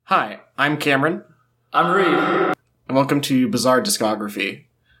Hi, I'm Cameron, I'm Reed. and welcome to Bizarre Discography.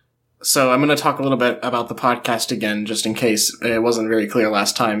 So I'm going to talk a little bit about the podcast again, just in case it wasn't very clear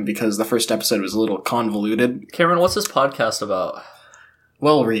last time, because the first episode was a little convoluted. Cameron, what's this podcast about?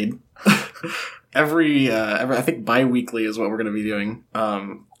 Well, Reed, every I think bi-weekly is what we're going to be doing.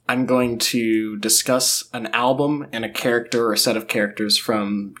 I'm going to discuss an album and a character or a set of characters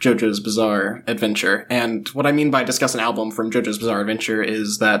from JoJo's Bizarre Adventure. And what I mean by discuss an album from JoJo's Bizarre Adventure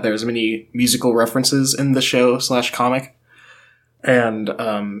is that there's many musical references in the show/comic.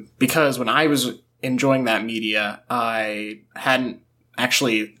 And because when I was enjoying that media, I hadn't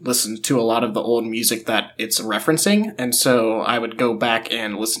actually listened to a lot of the old music that it's referencing, and so I would go back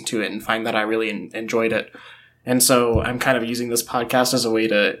and listen to it and find that I really enjoyed it. And so I'm kind of using this podcast as a way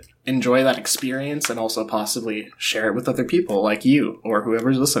to enjoy that experience and also possibly share it with other people like you or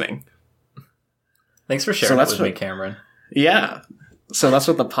whoever's listening. Thanks for sharing it with me, Cameron. Yeah. So that's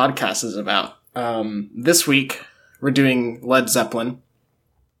what the podcast is about. This week, we're doing Led Zeppelin.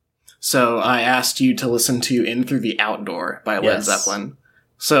 So I asked you to listen to In Through the Outdoor by Led Zeppelin.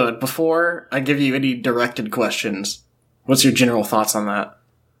 So before I give you any directed questions, what's your general thoughts on that?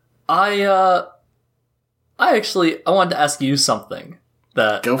 I wanted to ask you something.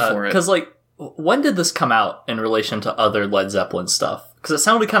 Go for it. Because, when did this come out in relation to other Led Zeppelin stuff? Because it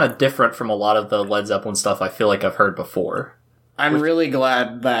sounded kind of different from a lot of the Led Zeppelin stuff I feel like I've heard before. I'm really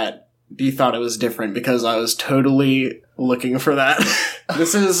glad that you thought it was different, because I was totally looking for that.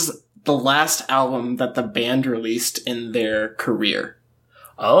 This is the last album that the band released in their career.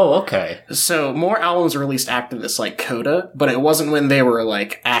 Oh, okay. So more albums were released after this, like Coda, but it wasn't when they were,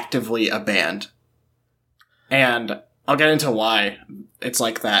 actively a band. And I'll get into why it's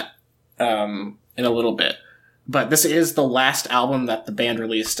like that in a little bit. But this is the last album that the band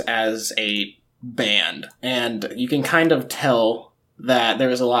released as a band. And you can kind of tell that there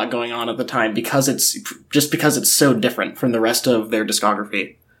was a lot going on at the time because it's so different from the rest of their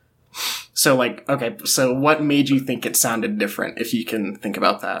discography. So, so what made you think it sounded different, if you can think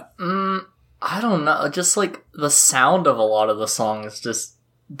about that? I don't know. Just, the sound of a lot of the songs just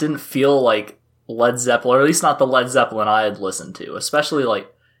didn't feel like Led Zeppelin, or at least not the Led Zeppelin I had listened to. Especially,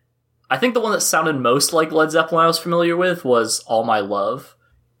 I think the one that sounded most like Led Zeppelin I was familiar with was All My Love.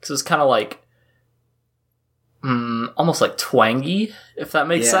 Because it was kind of almost twangy, if that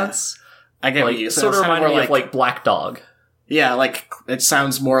makes sense. I get what you sort of reminded me of Black Dog. Yeah, it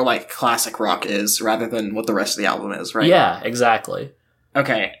sounds more like classic rock is, rather than what the rest of the album is, right? Yeah, exactly.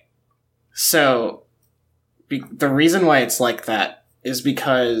 Okay. So, the reason why it's like that is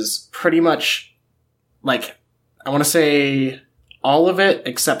because pretty much, I want to say all of it,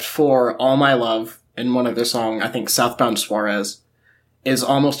 except for All My Love and one other song, I think Southbound Suarez, is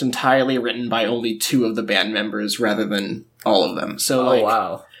almost entirely written by only two of the band members rather than all of them. So,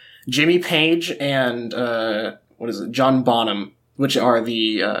 wow. Jimmy Page and, John Bonham, which are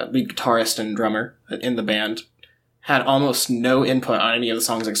the lead guitarist and drummer in the band, had almost no input on any of the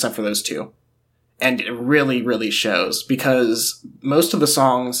songs except for those two. And it really, really shows, because most of the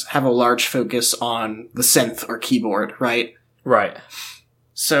songs have a large focus on the synth or keyboard, right? Right.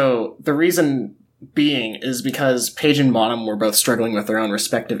 So the reason being is because Page and Bonham were both struggling with their own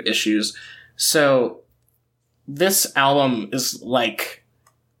respective issues. So this album is like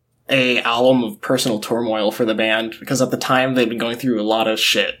a album of personal turmoil for the band, because at the time they'd been going through a lot of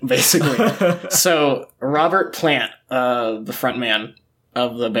shit, basically. So Robert Plant, the frontman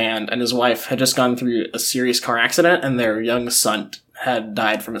of the band, and his wife had just gone through a serious car accident, and their young son had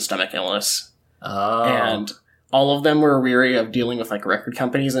died from a stomach illness. Oh. And all of them were weary of dealing with record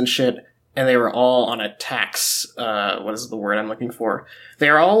companies and shit, and they were all on a tax, what is the word I'm looking for?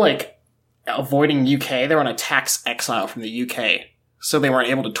 They were all avoiding UK. They were on a tax exile from the UK. So they weren't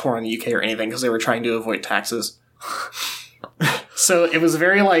able to tour in the UK or anything because they were trying to avoid taxes. So it was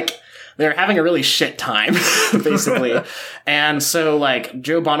very they were having a really shit time, basically. And so,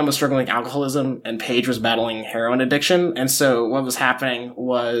 Joe Bonham was struggling with alcoholism, and Page was battling heroin addiction. And so what was happening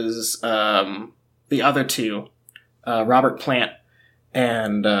was the other two, Robert Plant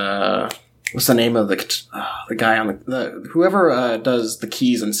and what's the name of the guy on the whoever does the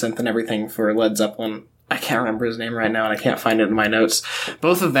keys and synth and everything for Led Zeppelin? I can't remember his name right now, and I can't find it in my notes.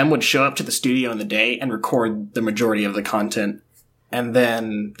 Both of them would show up to the studio in the day and record the majority of the content. And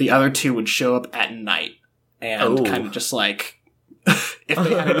then the other two would show up at night and kind of just if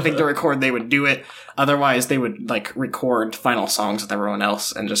they had anything to record, they would do it. Otherwise, they would record final songs with everyone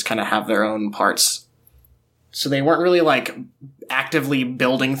else and just kind of have their own parts. So they weren't really actively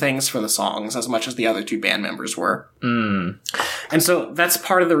building things for the songs as much as the other two band members were. Mm. And so that's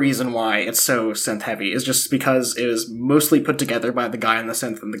part of the reason why it's so synth heavy, is just because it is mostly put together by the guy in the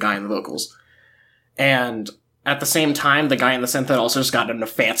synth and the guy in the vocals. And at the same time, the guy in the synth had also just gotten a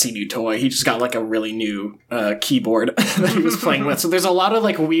fancy new toy. He just got like a really new keyboard that he was playing with. So there's a lot of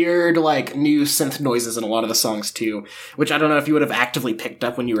like weird like new synth noises in a lot of the songs too, which I don't know if you would have actively picked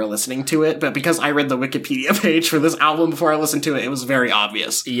up when you were listening to it, but because I read the Wikipedia page for this album before I listened to it, it was very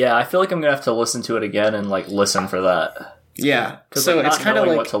obvious. Yeah, I feel like I'm gonna have to listen to it again and like listen for that. Yeah, so like, it's kind of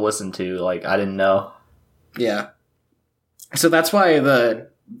like what to listen to. Like I didn't know. Yeah, so that's why the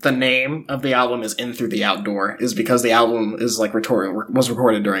name of the album is In Through the Outdoor, is because the album is like was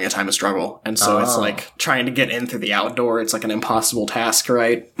recorded during a time of struggle, and so it's like trying to get in through the outdoor. It's like an impossible task,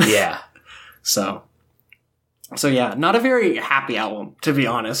 right? Yeah. So yeah, not a very happy album, to be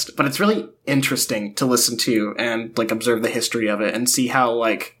honest, but it's really interesting to listen to and like observe the history of it and see how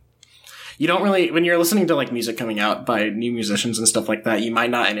like you don't really, when you're listening to like music coming out by new musicians and stuff like that, you might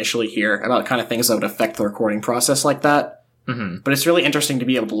not initially hear about kind of things that would affect the recording process like that. Mm-hmm. But it's really interesting to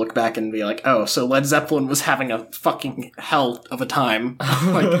be able to look back and be like, oh, so Led Zeppelin was having a fucking hell of a time,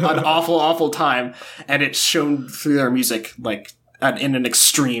 like an awful, awful time, and it's shown through their music, like, in an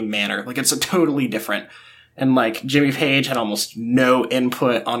extreme manner. Like, it's a totally different. And, like, Jimmy Page had almost no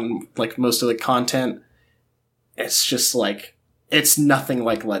input on, like, most of the content. It's just, like, it's nothing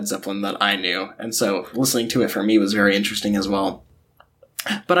like Led Zeppelin that I knew. And so listening to it for me was very interesting as well.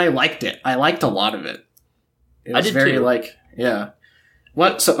 But I liked it. I liked a lot of it. It was I did very, too. like, yeah.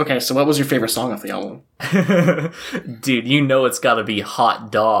 So what was your favorite song off the album? Dude, you know it's gotta be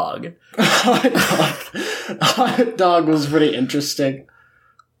Hot Dog. Hot Dog was pretty interesting.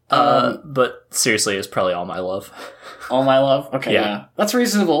 But seriously, it's probably All My Love. All My Love? Okay, yeah. That's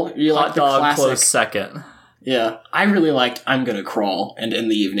reasonable. You Hot like the Dog classic. close second. Yeah. I really liked I'm Gonna Crawl and In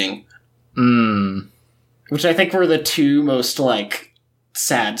the Evening. Which I think were the two most, like,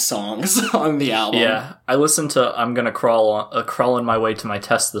 sad songs on the album. Yeah, I listened to I'm Gonna Crawling My Way to My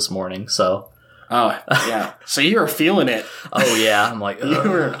Test this morning, so... Oh, yeah. So you were feeling it. Oh, yeah, I'm like... You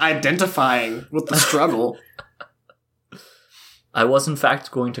were identifying with the struggle. I was, in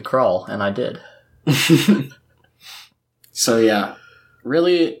fact, going to crawl, and I did. So, yeah.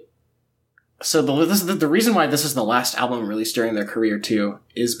 Really... So the reason why this is the last album released during their career, too,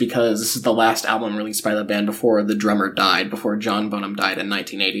 is because this is the last album released by the band before the drummer died, before John Bonham died in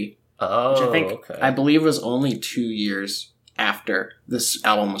 1980. Oh, which I think, okay. I believe was only 2 years after this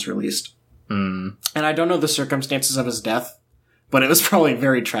album was released. Mm. And I don't know the circumstances of his death, but it was probably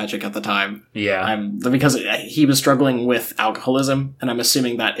very tragic at the time. Yeah. Because he was struggling with alcoholism, and I'm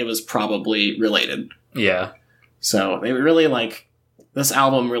assuming that it was probably related. Yeah. So, it really, like... This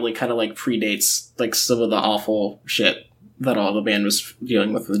album really kind of, like, predates, like, some of the awful shit that all the band was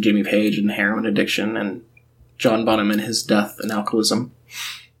dealing with Jimmy Page and heroin addiction and John Bonham and his death and alcoholism.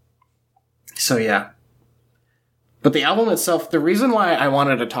 So, yeah. But the album itself, the reason why I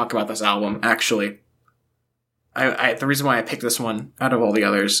wanted to talk about this album, actually, the reason why I picked this one out of all the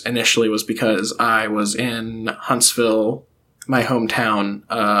others initially was because I was in Huntsville, my hometown,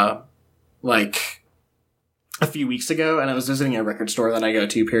 a few weeks ago, and I was visiting a record store that I go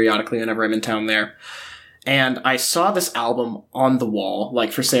to periodically whenever I'm in town there. And I saw this album on the wall,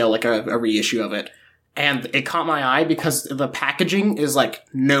 like for sale, like a reissue of it. And it caught my eye because the packaging is like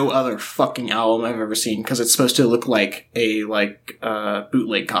no other fucking album I've ever seen, because it's supposed to look like a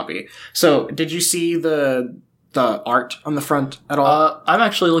bootleg copy. So, did you see the art on the front at all? I'm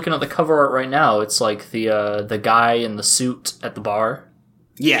actually looking at the cover art right now. It's like the guy in the suit at the bar.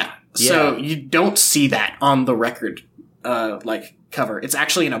 Yeah. So you don't see that on the record, cover. It's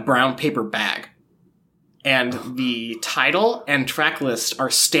actually in a brown paper bag. And the title and track list are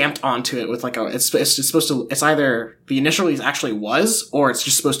stamped onto it with it's supposed to, it's either the initial release actually was, or it's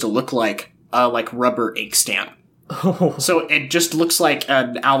just supposed to look like a, rubber ink stamp. So it just looks like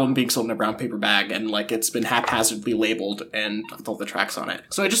an album being sold in a brown paper bag, and it's been haphazardly labeled and with all the tracks on it.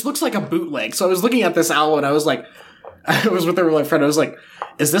 So it just looks like a bootleg. So I was looking at this album and I was like, I was with my friend. I was like,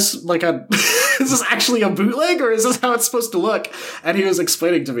 is this is this actually a bootleg, or is this how it's supposed to look? And he was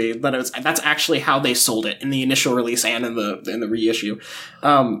explaining to me that that's actually how they sold it in the initial release and in the reissue.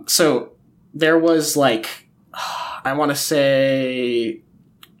 So there was I want to say,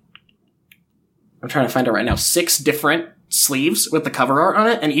 I'm trying to find it right now, 6 different sleeves with the cover art on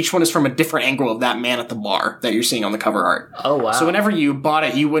it, and each one is from a different angle of that man at the bar that you're seeing on the cover art. Oh, wow. So whenever you bought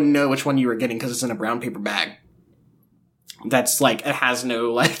it, you wouldn't know which one you were getting because it's in a brown paper bag. that's like, it has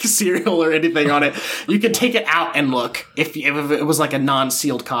no like serial or anything on it. You could take it out and look if it was like a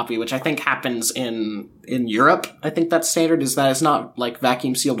non-sealed copy, which I think happens in Europe. I think that's standard, is that it's not like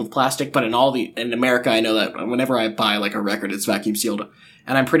vacuum sealed with plastic, but in America, I know that whenever I buy like a record, it's vacuum sealed.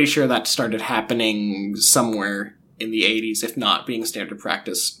 And I'm pretty sure that started happening somewhere in the 80s, if not being standard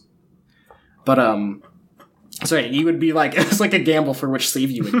practice. But, so yeah, you would be like, it's like a gamble for which sleeve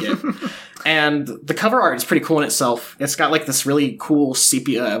you would get. And the cover art is pretty cool in itself. It's got like this really cool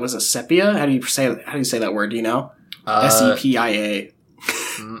sepia. Was it sepia? How do you say that word? Do you know? SEPIA.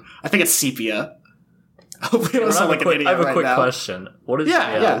 I think it's sepia. Hopefully, I don't sound like an idiot. I have a right quick now. question. What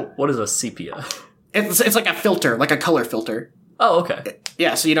is a sepia? It's like a filter, like a color filter. Oh, okay.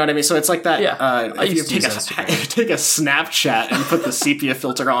 Yeah, so you know what I mean? So it's like that. Yeah, I if you used to use Instagram. take a Snapchat and put the sepia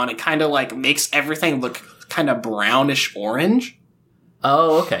filter on, it kind of like makes everything look kind of brownish orange.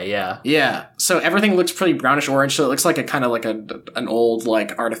 Oh, okay, yeah. Yeah, so everything looks pretty brownish orange, so it looks like a kind of like an old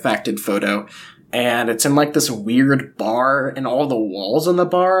like artifacted photo. And it's in like this weird bar, and all the walls in the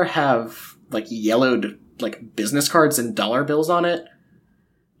bar have like yellowed like business cards and dollar bills on it.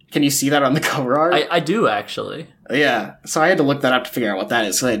 Can you see that on the cover art? I do, actually. Yeah, so I had to look that up to figure out what that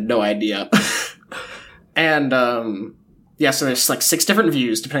is, so I had no idea. And, yeah, so there's like 6 different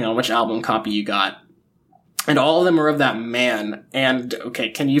views, depending on which album copy you got. And all of them are of that man. And, okay,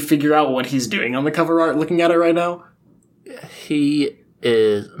 can you figure out what he's doing on the cover art, looking at it right now? He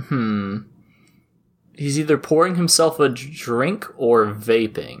is, He's either pouring himself a drink or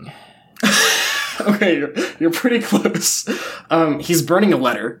vaping. Okay, you're pretty close. He's burning a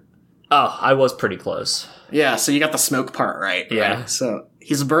letter. Oh, I was pretty close. Yeah, so you got the smoke part right. Yeah. Right? So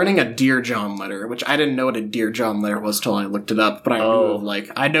he's burning a Dear John letter, which I didn't know what a Dear John letter was till I looked it up, but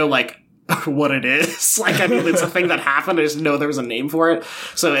I know what it is. Like, I mean, it's a thing that happened. I just know there was a name for it.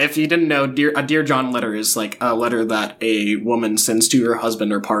 So if you didn't know, a Dear John letter is like a letter that a woman sends to her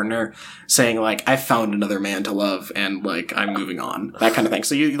husband or partner saying like, I found another man to love and like, I'm moving on. That kind of thing.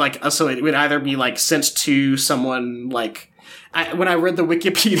 So you like, so it would either be like sent to someone like, when I read the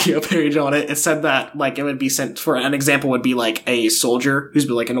Wikipedia page on it, it said that like it would be sent, for an example would be like a soldier who's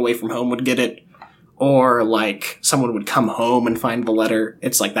been like away from home would get it. Or, like, someone would come home and find the letter.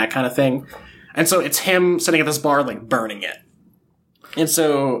 It's like that kind of thing. And so it's him sitting at this bar, like, burning it. And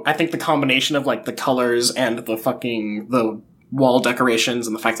so I think the combination of, like, the colors and the wall decorations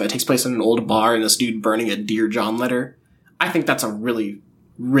and the fact that it takes place in an old bar and this dude burning a Dear John letter, I think that's a really,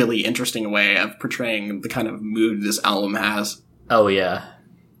 really interesting way of portraying the kind of mood this album has. Oh, yeah.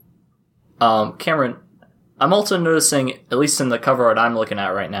 Cameron, I'm also noticing, at least in the cover art I'm looking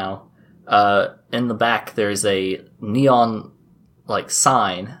at right now, in the back, there's a neon, like,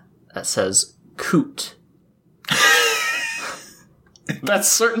 sign that says Coot. That's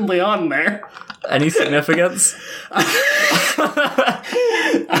certainly on there. Any significance? I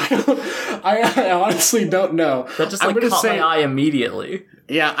honestly don't know. That just, like, caught my eye immediately.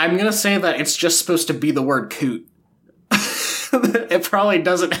 Yeah, I'm gonna say that it's just supposed to be the word coot. It probably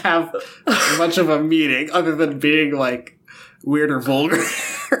doesn't have much of a meaning other than being, like, weird or vulgar.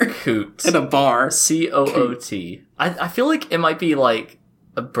 Coot. In a bar. COOT. I feel like it might be like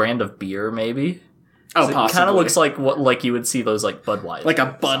a brand of beer, maybe. Oh, possibly. It kind of looks like what, like you would see those like Bud Light. Like a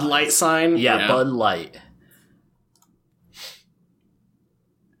Bud Light sign? Yeah, Bud Light.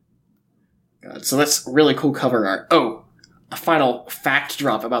 God, so that's really cool cover art. Oh, a final fact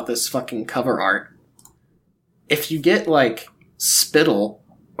drop about this fucking cover art. If you get like spittle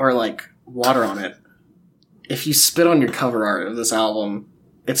or like water on it, if you spit on your cover art of this album,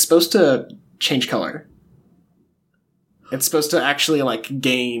 it's supposed to change color. It's supposed to actually, like,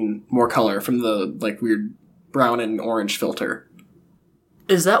 gain more color from the, like, weird brown and orange filter.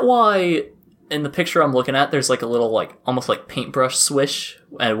 Is that why, in the picture I'm looking at, there's, like, a little, like, almost like paintbrush swish,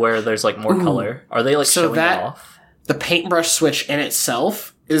 and where there's, like, more color? Are they, like, showing it off? The paintbrush switch in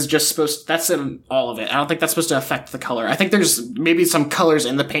itself is just supposed... That's in all of it. I don't think that's supposed to affect the color. I think there's maybe some colors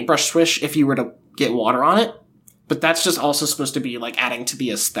in the paintbrush switch if you were to get water on it. But that's just also supposed to be, like, adding to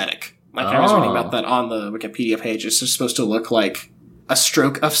the aesthetic. Like, I was reading about that on the Wikipedia page. It's just supposed to look like a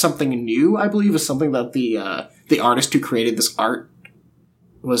stroke of something new, I believe, is something that the artist who created this art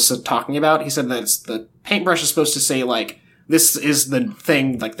was talking about. He said that the paintbrush is supposed to say, like, this is the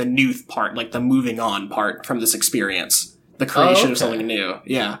thing, like, the new part, like, the moving on part from this experience. The creation of something new.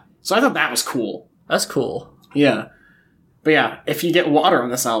 Yeah. So I thought that was cool. That's cool. Yeah. But yeah, if you get water on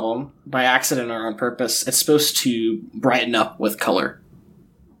this album, by accident or on purpose, it's supposed to brighten up with color.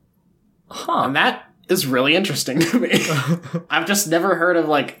 Huh. And that is really interesting to me. I've just never heard of,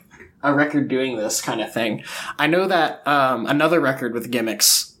 like, a record doing this kind of thing. I know that another record with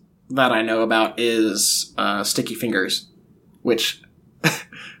gimmicks that I know about is Sticky Fingers. which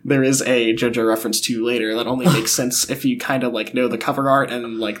there is a JoJo reference to later that only makes sense if you kind of like know the cover art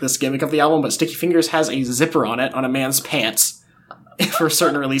and like this gimmick of the album. But Sticky Fingers has a zipper on it on a man's pants for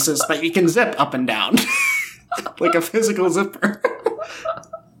certain releases that you can zip up and down like a physical zipper.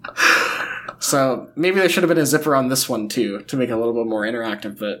 So maybe there should have been a zipper on this one too to make it a little bit more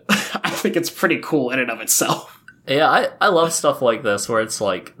interactive, but I think it's pretty cool in and of itself. Yeah, I love stuff like this where it's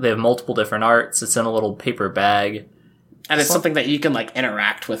like they have multiple different arts, it's in a little paper bag. And it's something that you can like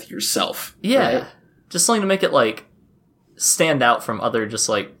interact with yourself. Yeah. Right? Just something to make it like stand out from other just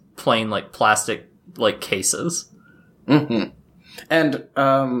like plain like plastic like cases. Mm-hmm. And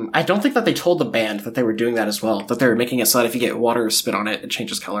I don't think that they told the band that they were doing that as well, that they were making it so that if you get water spit on it, it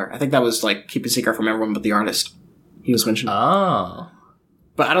changes color. I think that was like keep a secret from everyone but the artist. He was mentioned. Oh.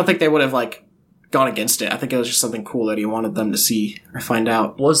 But I don't think they would have like gone against it. I think it was just something cool that he wanted them to see or find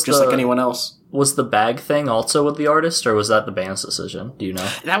out. Like anyone else. Was the bag thing also with the artist, or was that the band's decision? Do you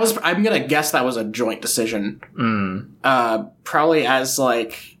know? I'm gonna guess that was a joint decision. Probably as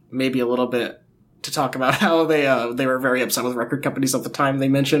like maybe a little bit to talk about how they were very upset with record companies at the time they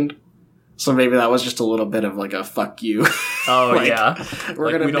mentioned. So maybe that was just a little bit of like a fuck you. Oh like, yeah.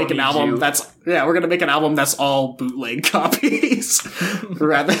 We're gonna make an album we're gonna make an album that's all bootleg copies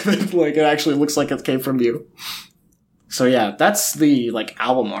rather than like it actually looks like it came from you. So yeah, that's the like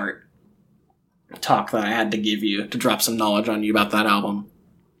album art talk that I had to give you to drop some knowledge on you about that album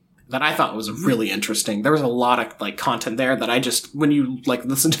that I thought was really interesting. There was a lot of like content there that I just, when you like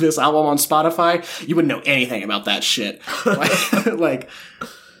listen to this album on Spotify, you wouldn't know anything about that shit. like,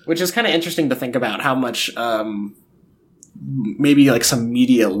 which is kind of interesting to think about how much, maybe like some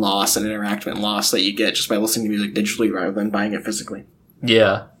media loss and interaction loss that you get just by listening to music digitally rather than buying it physically.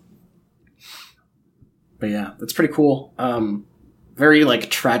 Yeah. But yeah, that's pretty cool. Very like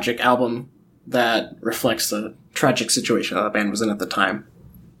tragic album that reflects the tragic situation that the band was in at the time.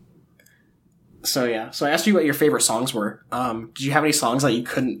 So yeah, so I asked you what your favorite songs were. Did you have any songs that you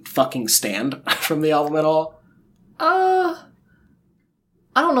couldn't fucking stand from the album at all? I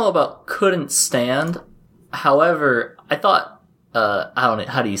don't know about couldn't stand. However, I thought, I don't know,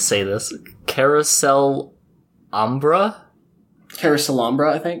 how do you say this? Carousel Umbra? Carousel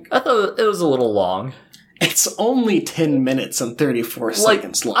Umbra, I think. I thought it was a little long. It's only 10 minutes and 34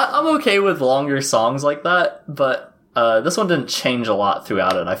 seconds long. I'm okay with longer songs like that, but this one didn't change a lot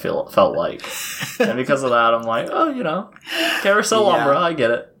throughout it, felt like. And because of that, I'm like, oh, you know, Carousel Umbra, I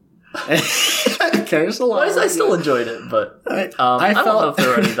get it. Carousel Umbra. I still enjoyed it, but I don't know if there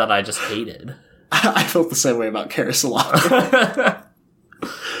were any that I just hated. I felt the same way about Carousel Umbra.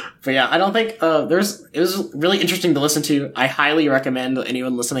 But yeah, I don't think it was really interesting to listen to. I highly recommend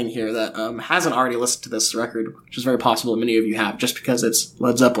anyone listening here that hasn't already listened to this record, which is very possible many of you have, just because it's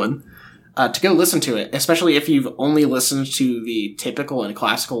Led Zeppelin, to go listen to it, especially if you've only listened to the typical and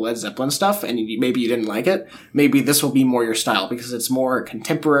classical Led Zeppelin stuff and maybe you didn't like it. Maybe this will be more your style because it's more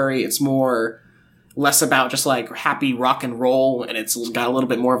contemporary, it's less about just like happy rock and roll, and it's got a little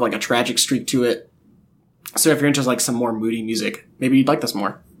bit more of like a tragic streak to it. So if you're into like some more moody music, maybe you'd like this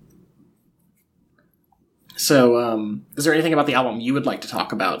more. So, is there anything about the album you would like to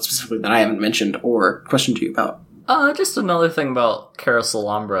talk about specifically that I haven't mentioned or questioned you about? Just another thing about Carousel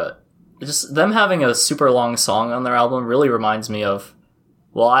Umbra. Just them having a super long song on their album really reminds me of,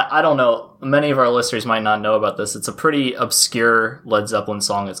 well, I don't know, many of our listeners might not know about this. It's a pretty obscure Led Zeppelin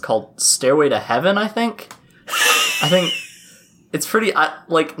song. It's called Stairway to Heaven, I think. I think it's pretty,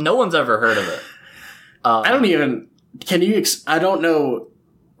 like, no one's ever heard of it. I don't even, I don't know,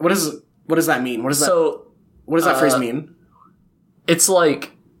 what does that mean? What does that phrase mean? It's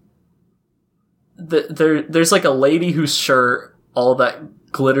like there's like a lady whose shirt all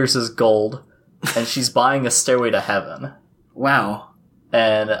that glitters is gold, and she's buying a stairway to heaven. Wow.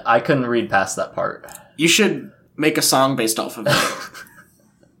 And I couldn't read past that part. You should make a song based off of it.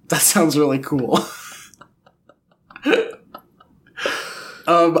 That sounds really cool.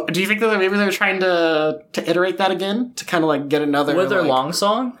 Do you think that maybe they're trying to iterate that again? To kind of like get another... With their long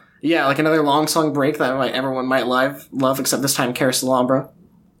song? Yeah, like another long song break that everyone might love, except this time Carousel Umbra.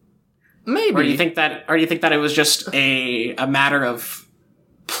 Maybe. Or do you think that it was just a matter of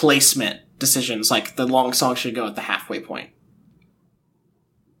placement decisions, like the long song should go at the halfway point?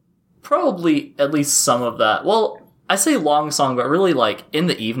 Probably at least some of that. Well, I say long song, but really like in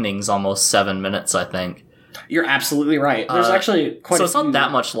the evenings, almost 7 minutes, I think. You're absolutely right. There's actually quite so it's not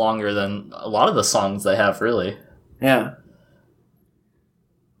that much longer than a lot of the songs they have, really. Yeah.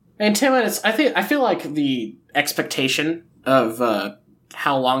 And 10 minutes, I feel like the expectation of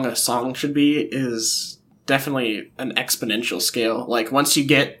how long a song should be is definitely an exponential scale. Like, once you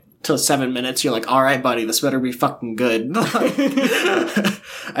get to 7 minutes, you're like, all right, buddy, this better be fucking good.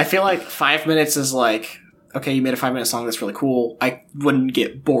 I feel like 5 minutes is like, okay, you made a 5-minute song that's really cool. I wouldn't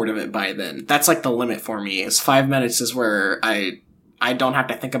get bored of it by then. That's like the limit for me. Is 5 minutes is where I don't have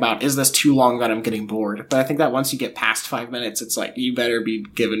to think about, is this too long that I'm getting bored? But I think that once you get past 5 minutes, it's like, you better be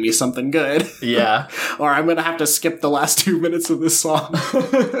giving me something good. Yeah. Or I'm gonna have to skip the last 2 minutes of this song.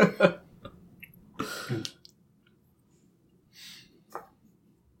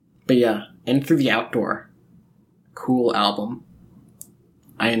 But yeah, In Through the Outdoor. Cool album.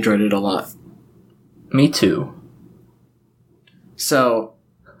 I enjoyed it a lot. Me too. So,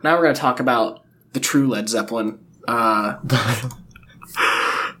 now we're going to talk about the true Led Zeppelin.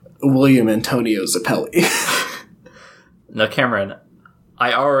 William Antonio Zappelli. Now, Cameron,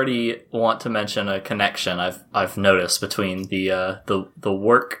 I already want to mention a connection I've noticed between the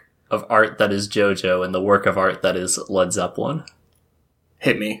work of art that is JoJo and the work of art that is Led Zeppelin.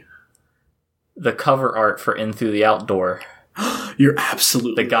 Hit me. The cover art for In Through the Outdoor. You're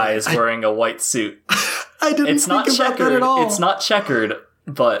absolutely The guy right. is wearing a white suit. I didn't It's think not about checkered. that at all. It's not checkered,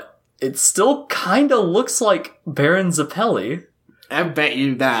 but it still kind of looks like Baron Zappelli. I bet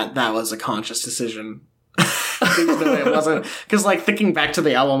you that was a conscious decision. Even though it wasn't. Because, like, thinking back to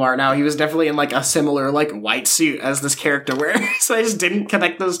the album art now, he was definitely in, like, a similar, like, white suit as this character wears. So I just didn't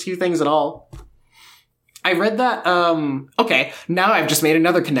connect those two things at all. I read that, okay, now I've just made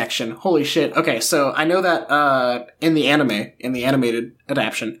another connection. Holy shit. Okay, so I know that, in the animated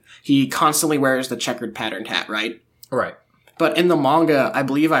adaptation, he constantly wears the checkered patterned hat, right? Right. But in the manga, I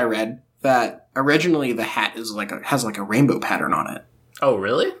believe I read that originally the hat is has a rainbow pattern on it. Oh,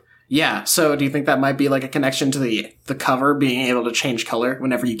 really? Yeah, so do you think that might be like a connection to the cover being able to change color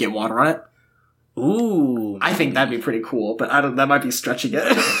whenever you get water on it? Ooh. I think that'd be pretty cool, but that might be stretching it.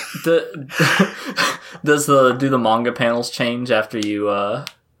 Do the manga panels change after you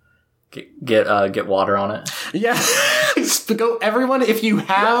get water on it? Yeah. Go everyone, if you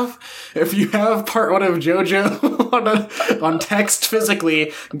have part 1 of JoJo on text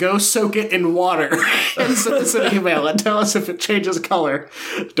physically, go soak it in water and send us an email and tell us if it changes color.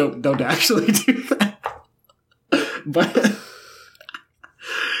 Don't actually do that. But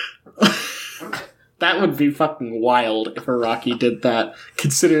that would be fucking wild if Araki did that,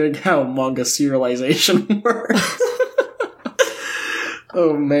 considering how manga serialization works.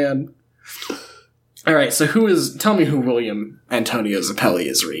 Oh, man. Alright, so tell me who William Antonio Zappelli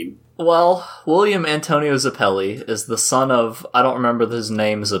is, Reed. Well, William Antonio Zappelli is the son of, I don't remember his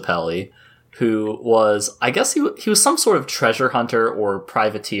name, Zappelli, who was, I guess he was some sort of treasure hunter or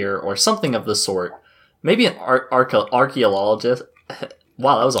privateer or something of the sort. Maybe an archaeologist.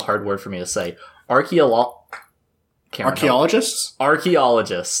 Wow, that was a hard word for me to say. Archaeologists?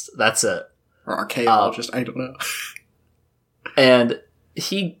 Archaeologist, that's it. Or archaeologist, I don't know. And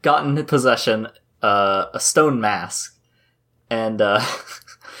he got in possession a stone mask. And,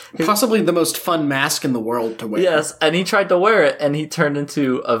 possibly the most fun mask in the world to wear. Yes, and he tried to wear it, and he turned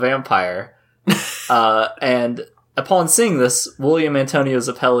into a vampire. And upon seeing this, William Antonio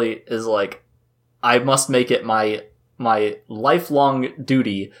Zappelli is like, I must make it my lifelong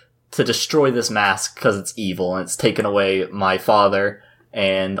duty to destroy this mask because it's evil and it's taken away my father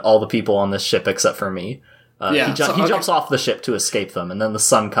and all the people on this ship except for me. He jumps off the ship to escape them, and then the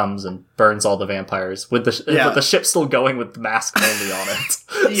sun comes and burns all the vampires with the ship still going with the mask only on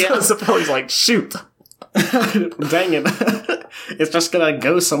it. Yeah. So Zappelli's like, shoot. Dang it. It's just gonna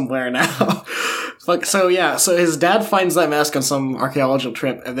go somewhere now. So his dad finds that mask on some archaeological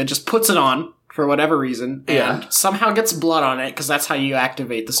trip and then just puts it on for whatever reason, and somehow gets blood on it, because that's how you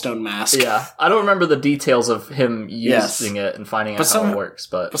activate the stone mask. Yeah. I don't remember the details of him using it and finding out how it works,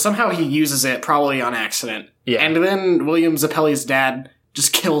 but somehow he uses it, probably on accident. Yeah. And then William Zappelli's dad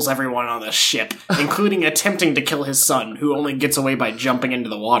just kills everyone on the ship, including attempting to kill his son, who only gets away by jumping into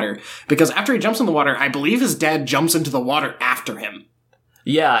the water. Because after he jumps in the water, I believe his dad jumps into the water after him.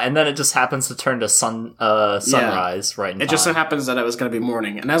 Yeah, and then it just happens to turn to sunrise right in time. It just so happens that it was going to be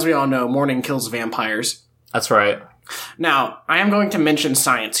morning. And as we all know, morning kills vampires. That's right. Now, I am going to mention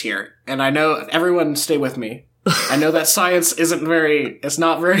science here. And I know, everyone stay with me. I know that science it's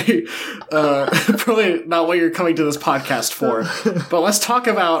not very, probably not what you're coming to this podcast for. But let's talk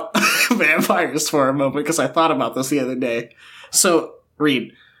about vampires for a moment, because I thought about this the other day. So,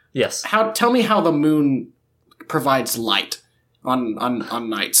 Reed. Yes. Tell me how the moon provides light on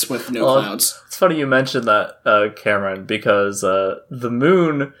nights with no clouds. It's funny you mentioned that, Cameron, because the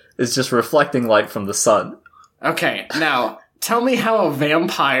moon is just reflecting light from the sun. Okay, now, tell me how a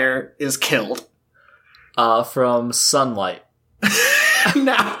vampire is killed. From sunlight.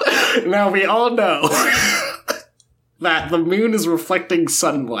 Now we all know that the moon is reflecting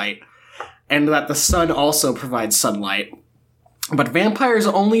sunlight, and that the sun also provides sunlight. But vampires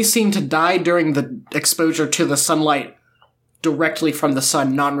only seem to die during the exposure to the sunlight directly from the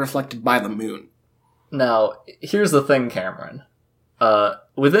sun, non-reflected by the moon. Now, here's the thing, Cameron.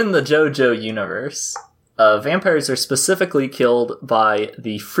 Within the JoJo universe, vampires are specifically killed by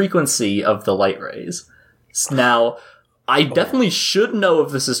the frequency of the light rays. Now, I definitely should know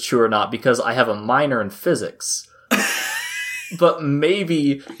if this is true or not because I have a minor in physics. But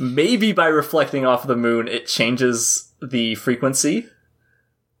maybe by reflecting off the moon, it changes the frequency.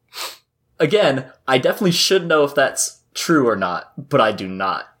 Again, I definitely should know if that's true or not, but I do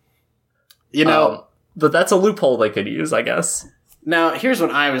not. You know, but that's a loophole they could use, I guess. Now, here's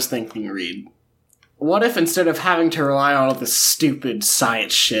what I was thinking, Reed. What if instead of having to rely on all this stupid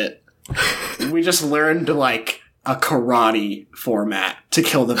science shit, we just learned, like, a karate format to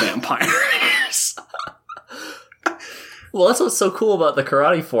kill the vampires? Well, that's what's so cool about the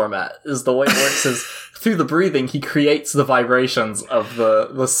karate format, is the way it works is, through the breathing, he creates the vibrations of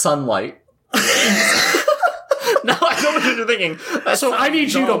the sunlight. Now I know what you're thinking. So I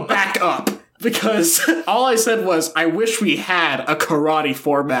need you to back up, because all I said was, I wish we had a karate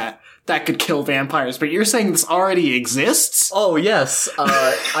format that could kill vampires, but you're saying this already exists? Oh, yes.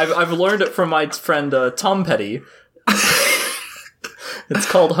 I've learned it from my friend Tom Petty.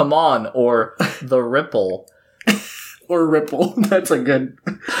 It's called Haman, or the Ripple. Or Ripple. That's a good...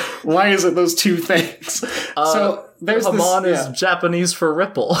 Why is it those two things? So there's Haman this... is Japanese for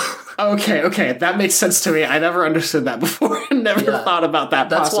ripple. Okay. That makes sense to me. I never understood that before. I never thought about that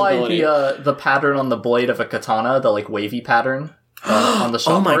possibility. That's why the pattern on the blade of a katana, the like wavy pattern on the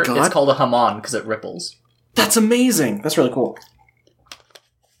short oh my part, God. it's called a Haman because it ripples. That's amazing. That's really cool.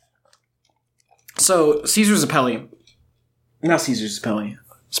 So, Caesar Zappelli. Not Caesar Zappelli.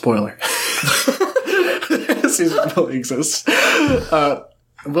 Spoiler. Caesar Zappelli exists.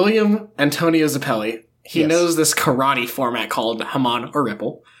 William Antonio Zappelli. He knows this karate format called Haman or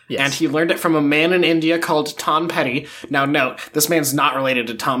Ripple. Yes. And he learned it from a man in India called Tom Petty. Now, note, this man's not related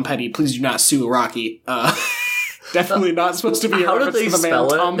to Tom Petty. Please do not sue Rocky. Definitely not supposed to be a How reference did they to the man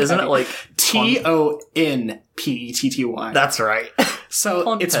spell it? Tom Isn't Petty. it like Tonpetty? That's right. So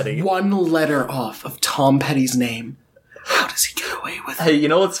Tom it's Petty. one letter off of Tom Petty's name. How does he get away with it? Hey, you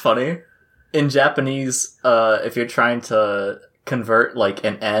know what's funny? In Japanese, if you're trying to convert like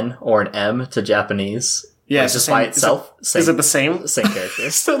an N or an M to Japanese, yeah, like, just by itself, is it the same? Same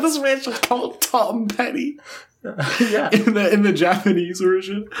character. So this man's just called Tom Petty. Yeah. In the Japanese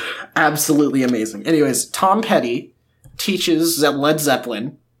version. Absolutely amazing. Anyways, Tom Petty teaches Led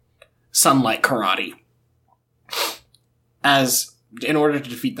Zeppelin sunlight karate in order to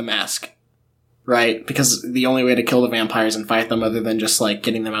defeat the Mask. Right? Because the only way to kill the vampires and fight them other than just like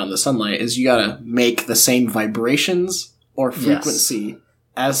getting them out in the sunlight is you gotta make the same vibrations or frequency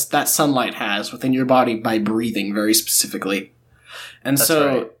as that sunlight has within your body by breathing very specifically. And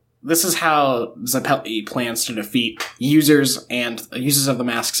this is how Zappelli plans to defeat users of the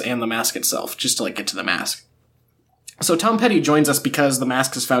masks and the mask itself, just to like get to the mask. So Tom Petty joins us because the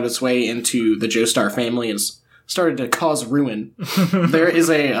mask has found its way into the Joestar family and started to cause ruin. There is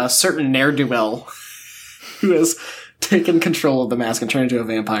a certain ne'er-do-well who has taken control of the mask and turned into a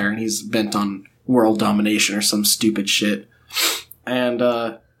vampire, and he's bent on world domination or some stupid shit. And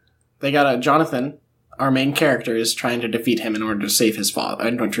they got Jonathan, our main character, is trying to defeat him in order to save his father,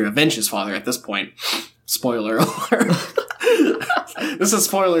 and to avenge his father at this point. Spoiler alert. This is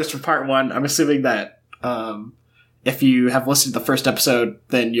spoilers for part 1. I'm assuming that if you have listened to the first episode,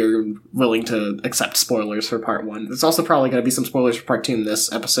 then you're willing to accept spoilers for part 1. There's also probably going to be some spoilers for part 2 in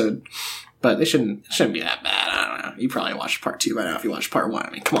this episode, but they shouldn't be that bad. I don't know. You probably watched part 2 by now if you watched part 1.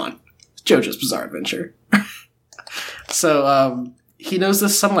 I mean, come on. It's JoJo's Bizarre Adventure. So, he knows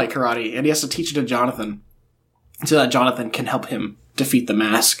this sunlight karate, and he has to teach it to Jonathan so that Jonathan can help him defeat the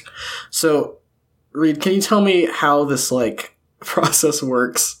Mask. So, Reed, can you tell me how this, like, process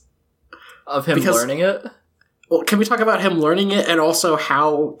works? Of him learning it? Well, can we talk about him learning it and also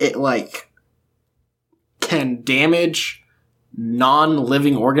how it, like, can damage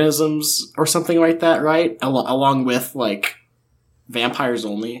non-living organisms or something like that, right? Along with, like, vampires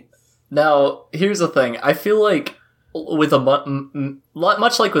only? Now, here's the thing. I feel like with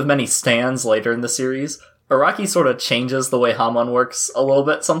much like with many stands later in the series, Araki sort of changes the way Haman works a little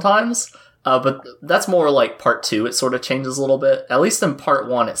bit sometimes. But that's more like part 2. It sort of changes a little bit. At least in part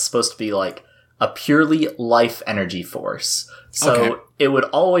 1, it's supposed to be like a purely life energy force. So it would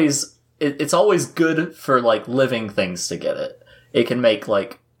always, it's always good for like living things to get it. It can make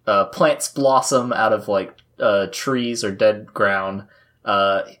like plants blossom out of like trees or dead ground.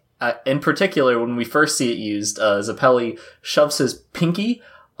 in particular, when we first see it used, Zeppeli shoves his pinky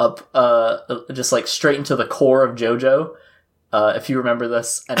up, just like straight into the core of Jojo, if you remember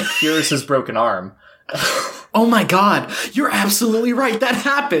this, and it cures his broken arm. Oh my god, you're absolutely right, that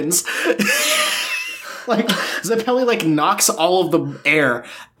happens! Like, Zeppeli, like, knocks all of the air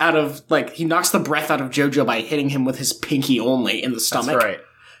out of, like, he knocks the breath out of Jojo by hitting him with his pinky only in the stomach. That's right.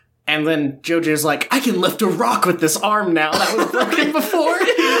 And then Jojo's like, I can lift a rock with this arm now that was broken before.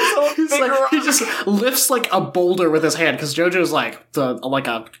 He just lifts like a boulder with his hand, because Jojo's like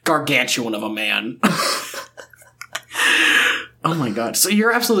a gargantuan of a man. Oh my god. So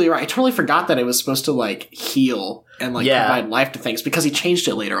you're absolutely right. I totally forgot that it was supposed to like heal and like provide life to things, because he changed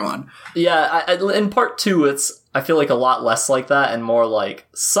it later on. Yeah, in part 2, I feel like a lot less like that and more like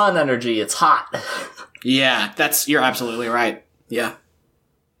sun energy, it's hot. Yeah, you're absolutely right. Yeah.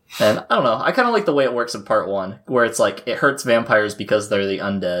 And I don't know, I kind of like the way it works in part 1, where it's like, it hurts vampires because they're the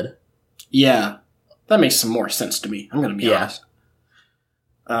undead. Yeah. That makes some more sense to me, I'm gonna be honest.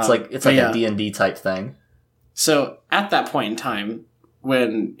 It's like a D&D type thing. So, at that point in time,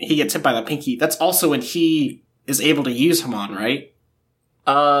 when he gets hit by the pinky, that's also when he is able to use Hamon, right?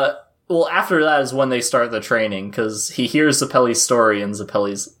 Well, after that is when they start the training, because he hears Zeppeli's story, and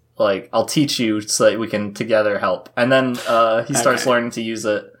Zeppeli's like, I'll teach you so that we can together help. And then he starts learning to use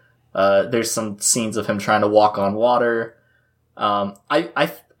it. There's some scenes of him trying to walk on water.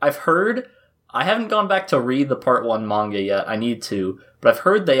 I've heard, I haven't gone back to read the part 1 manga yet, I need to, but I've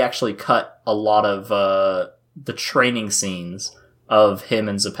heard they actually cut a lot of the training scenes of him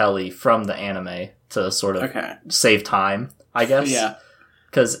and Zeppeli from the anime to sort of save time, I guess. Yeah.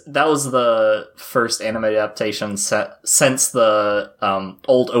 Because that was the first anime adaptation since the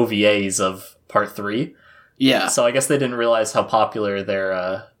old OVAs of part 3. Yeah. So I guess they didn't realize how popular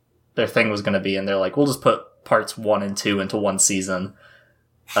their thing was going to be, and they're like, we'll just put parts 1 and 2 into one season.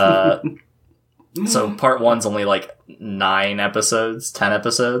 So part 1's only like 9 episodes, 10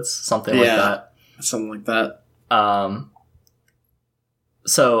 episodes, something like that. Something like that.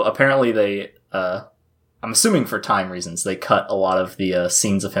 So apparently they, I'm assuming for time reasons, they cut a lot of the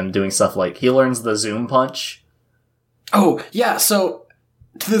scenes of him doing stuff like, he learns the Zoom Punch. Oh, yeah, so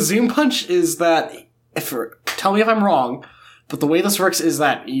the Zoom Punch is that, tell me if I'm wrong, but the way this works is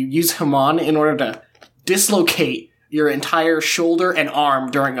that you use Hamon in order to dislocate your entire shoulder and arm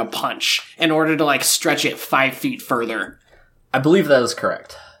during a punch in order to, like, stretch it 5 feet further. I believe that is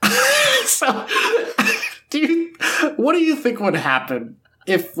correct. So, what do you think would happen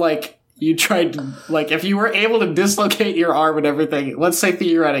if, like, you tried to, like, if you were able to dislocate your arm and everything, let's say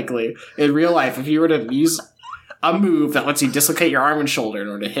theoretically, in real life, if you were to use a move that lets you dislocate your arm and shoulder in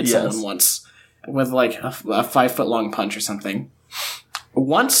order to hit someone once with, like, a 5-foot-long punch or something,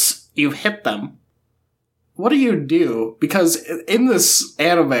 once you hit them, what do you do? Because in this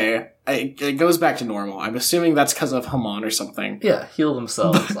anime, it goes back to normal. I'm assuming that's because of Hamon or something. Yeah, heal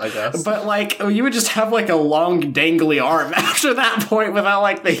themselves, I guess. But, like, you would just have, like, a long, dangly arm after that point without,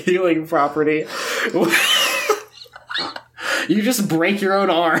 like, the healing property. You just break your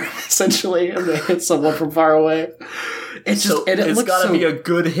own arm, essentially, and then hit someone from far away. It's gotta be a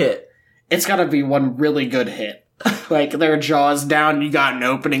good hit. It's gotta be one really good hit. Like, their jaw's down, you got an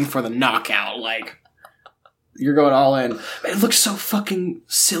opening for the knockout, like... You're going all in. It looks so fucking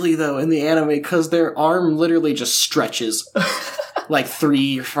silly, though, in the anime, because their arm literally just stretches like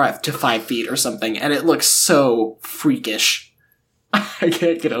 3 to 5 feet or something, and it looks so freakish. I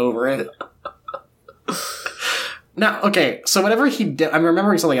can't get over it. Now, okay, so whenever I'm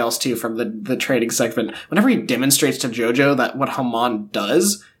remembering something else, too, from the training segment. Whenever he demonstrates to Jojo that what Hamon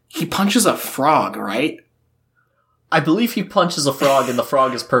does, he punches a frog, right? I believe he punches a frog and the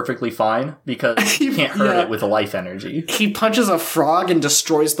frog is perfectly fine because he can't hurt it with life energy. He punches a frog and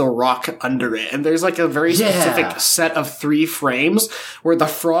destroys the rock under it. And there's like a very specific set of 3 frames where the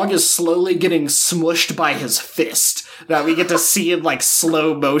frog is slowly getting smushed by his fist that we get to see in like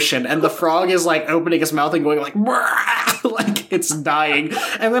slow motion. And the frog is like opening his mouth and going like, like it's dying.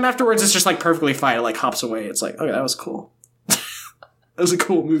 And then afterwards it's just like perfectly fine. It like hops away. It's like, okay, that was cool. That was a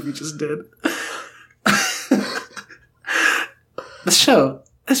cool move you just did. The show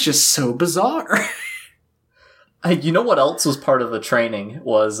is just so bizarre. You know what else was part of the training?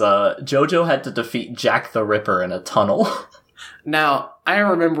 Was Jojo had to defeat Jack the Ripper in a tunnel. Now, I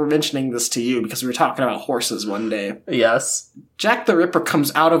remember mentioning this to you because we were talking about horses one day. Yes. Jack the Ripper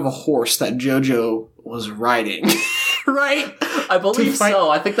comes out of a horse that Jojo was riding. Right? I believe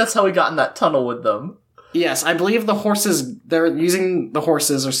so. I think that's how he got in that tunnel with them. Yes, I believe the horses, they're using the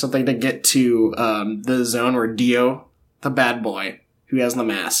horses or something to get to the zone where Dio, the bad boy who has the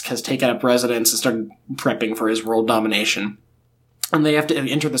mask, has taken up residence and started prepping for his world domination. And they have to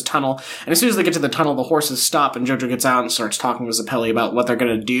enter this tunnel. And as soon as they get to the tunnel, the horses stop, and Jojo gets out and starts talking to Zeppeli about what they're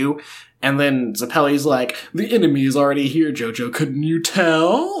going to do. And then Zeppeli's like, the enemy is already here, Jojo, couldn't you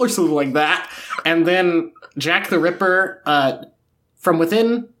tell? Or something like that. And then Jack the Ripper, from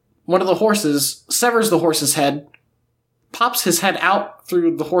within one of the horses, severs the horse's head, pops his head out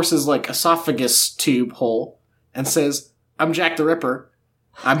through the horse's, like, esophagus tube hole, and says, I'm Jack the Ripper.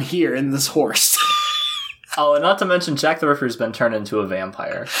 I'm here in this horse. Oh, and not to mention Jack the Ripper's been turned into a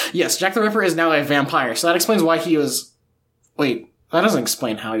vampire. Yes, Jack the Ripper is now a vampire, so that explains why he was... Wait, that doesn't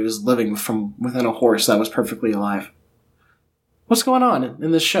explain how he was living from within a horse that was perfectly alive. What's going on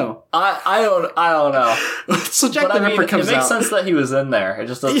in this show? I don't know. So Jack the Ripper comes out. It makes sense that he was in there. It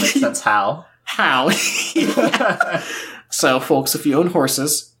just doesn't make sense how. How? So, folks, if you own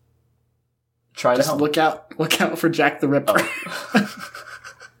horses, try to look out for Jack the Ripper. Oh.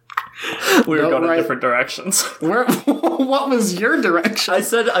 We were going in different directions. What was your direction? I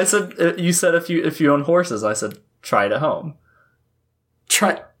said. You said if you own horses. I said try it at home.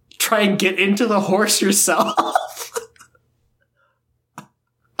 Try and get into the horse yourself.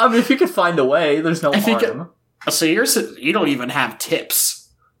 I mean, if you could find a way, there's no harm. So you don't even have tips,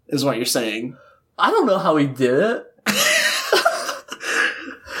 is what you're saying. I don't know how he did it.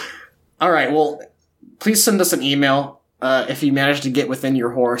 All right. Well, please send us an email. If you manage to get within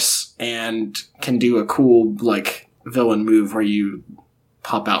your horse and can do a cool, like, villain move where you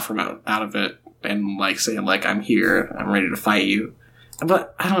pop out from out of it and, like, say, like, I'm here, I'm ready to fight you.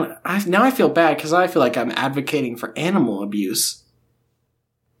 But now I feel bad because I feel like I'm advocating for animal abuse.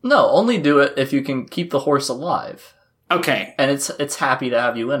 No, only do it if you can keep the horse alive. Okay. And it's happy to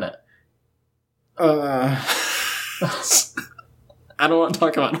have you in it. I don't want to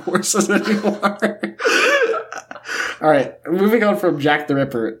talk about horses anymore. Alright, moving on from Jack the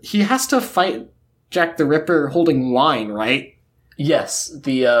Ripper. He has to fight Jack the Ripper holding wine, right? Yes.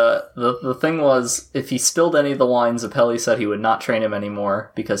 The thing was, if he spilled any of the wine, Zeppeli said he would not train him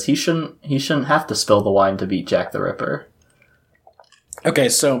anymore, because he shouldn't have to spill the wine to beat Jack the Ripper. Okay,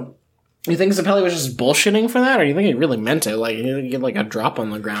 so you think Zeppeli was just bullshitting for that, or do you think he really meant it? Like, he didn't get, like, a drop on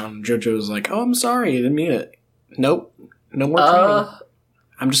the ground. Jojo was like, oh, I'm sorry, I didn't mean it. Nope. No more training.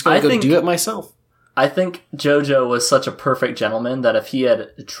 I'm just gonna go do it myself. I think Jojo was such a perfect gentleman that if he had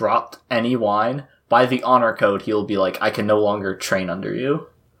dropped any wine, by the honor code, he'll be like, I can no longer train under you.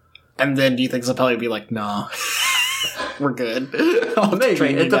 And then do you think Zeppeli would be like, nah, we're good?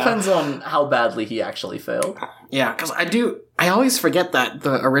 Maybe. It depends on how badly he actually failed. Yeah, because I always forget that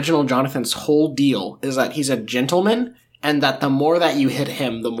the original Jonathan's whole deal is that he's a gentleman, and that the more that you hit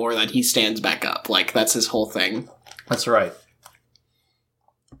him, the more that he stands back up. Like, that's his whole thing. That's right.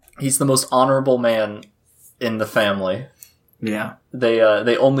 He's the most honorable man in the family. Yeah.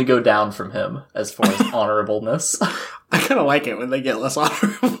 They only go down from him as far as honorableness. I kind of like it when they get less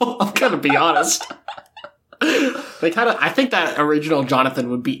honorable. I'm gonna be honest. I think that original Jonathan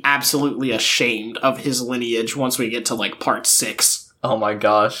would be absolutely ashamed of his lineage once we get to, like, part 6. Oh my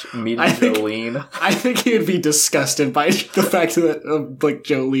gosh, meeting Jolene. I think he would be disgusted by the fact that, like,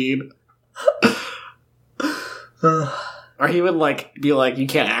 Jolene. Or he would, like, be like, you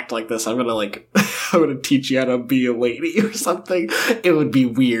can't act like this. I'm gonna teach you how to be a lady or something. It would be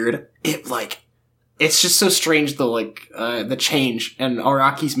weird. It's just so strange, the change and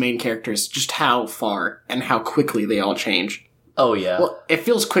Araki's main characters, just how far and how quickly they all change. Oh, yeah. Well, it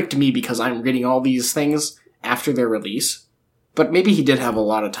feels quick to me because I'm reading all these things after their release. But maybe he did have a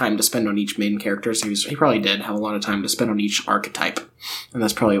lot of time to spend on each main character, so he probably did have a lot of time to spend on each archetype. And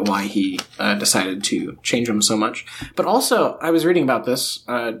that's probably why he decided to change them so much. But also, I was reading about this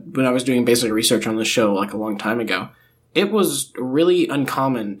when I was doing basic research on the show, like, a long time ago. It was really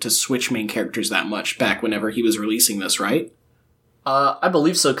uncommon to switch main characters that much back whenever he was releasing this, right? I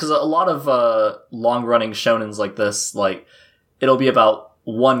believe so, because a lot of long-running shonens like this, like, it'll be about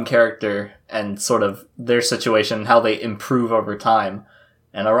one character and sort of their situation, how they improve over time.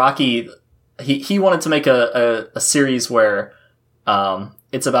 And Araki, he wanted to make a series where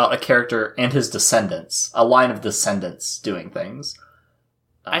it's about a character and his descendants, a line of descendants doing things.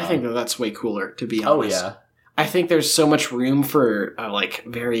 I think that's way cooler, to be honest. Oh, yeah. I think there's so much room for,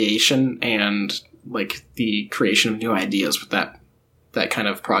 variation and, like, the creation of new ideas with that kind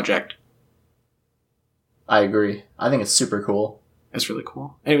of project. I agree. I think it's super cool. It's really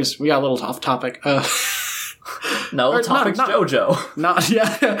cool. Anyways, we got a little off topic. No, the topic's JoJo.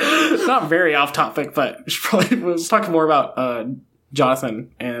 Not very off topic, but let's talk more about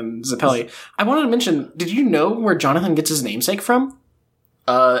Jonathan and Zeppeli. I wanted to mention, did you know where Jonathan gets his namesake from?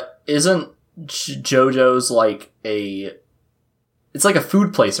 Isn't JoJo's like it's like a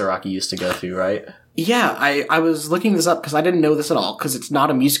food place Araki used to go to, right? Yeah, I was looking this up because I didn't know this at all, because it's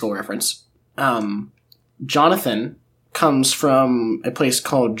not a musical reference. Jonathan comes from a place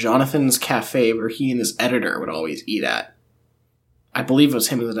called Jonathan's Cafe, where he and his editor would always eat at. I believe it was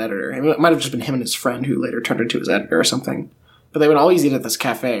him and his editor. It might have just been him and his friend who later turned into his editor or something. But they would always eat at this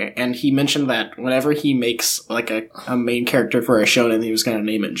cafe, and he mentioned that whenever he makes like a main character for a shonen, he was going to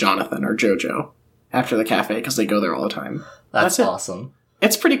name it Jonathan or Jojo after the cafe, because they go there all the time. That's awesome.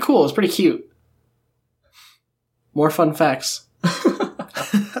 It's pretty cool. It's pretty cute. More fun facts.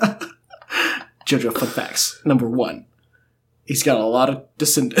 Jojo fun facts. Number 1. He's got a lot of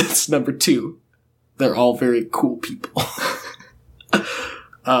descendants. Number 2. They're all very cool people.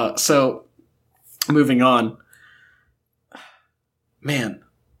 So, moving on. Man,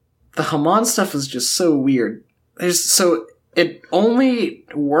 the Hamon stuff is just so weird. It only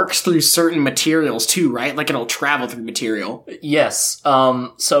works through certain materials too, right? Like it'll travel through material. Yes.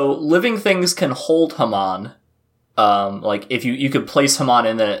 So living things can hold Hamon. Like if you could place Hamon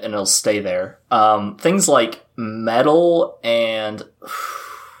in it and it'll stay there. Things like metal and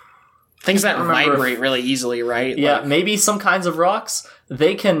things that vibrate really easily, right? Yeah, like, maybe some kinds of rocks,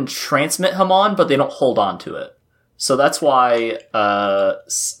 they can transmit Hamon, but they don't hold on to it. So that's why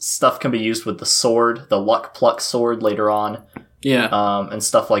stuff can be used with the sword, the Luck Pluck sword later on. Yeah. And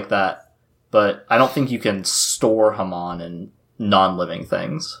stuff like that. But I don't think you can store Hamon in non-living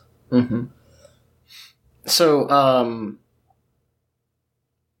things. Mm-hmm. So,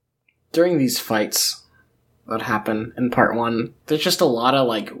 during these fights that happen in part 1, there's just a lot of,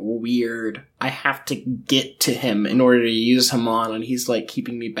 like, weird, I have to get to him in order to use Hamon, and he's, like,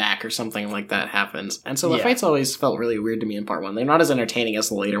 keeping me back, or something like that happens. And so the fights always felt really weird to me in part 1. They're not as entertaining as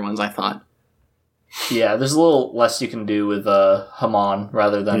the later ones, I thought. Yeah, there's a little less you can do with Hamon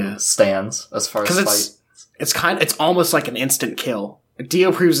rather than stands as far as fight. It's almost like an instant kill.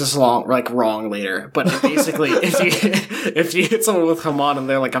 Dio proves this wrong later, but basically, if you hit someone with Hamon and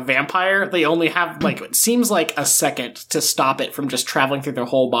they're like a vampire, they only have it seems like a second to stop it from just traveling through their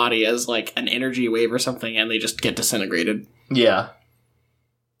whole body as like an energy wave or something, and they just get disintegrated. Yeah.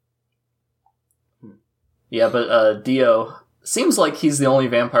 Yeah, but Dio seems like he's the only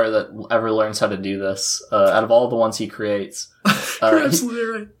vampire that ever learns how to do this out of all the ones he creates. You're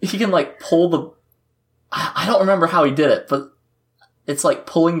absolutely right. He can pull the. I don't remember how he did it, but. It's like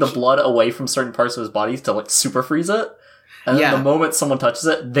pulling the blood away from certain parts of his body to super freeze it. And then the moment someone touches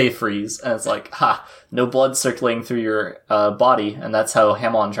it, they freeze. And it's like, no blood circulating through your body. And that's how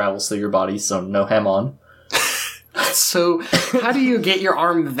Hamon travels through your body, so no Hamon. So, how do you get your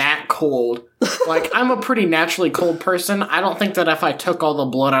arm that cold? I'm a pretty naturally cold person. I don't think that if I took all the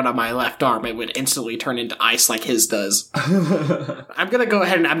blood out of my left arm, it would instantly turn into ice like his does. I'm gonna go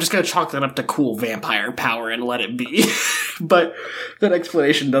ahead and I'm just gonna chalk that up to cool vampire power and let it be. But that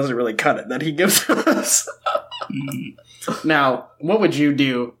explanation doesn't really cut it that he gives us. Now, what would you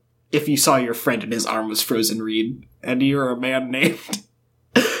do if you saw your friend and his arm was frozen reed, and you're a man named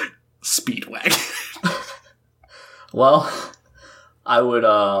Speedwagon? Well, I would,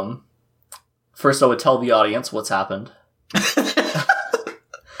 first I would tell the audience what's happened.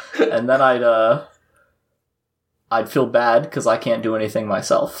 And then I'd feel bad because I can't do anything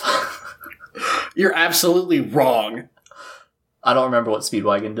myself. You're absolutely wrong. I don't remember what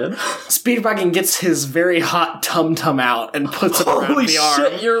Speedwagon did. Speedwagon gets his very hot tum-tum out and puts it around the arm.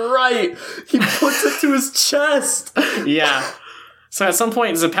 Holy shit, you're right! He puts it to his chest! Yeah. So at some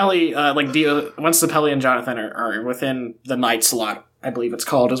point, Zeppeli, Dio, once Zeppeli and Jonathan are within the night slot, I believe it's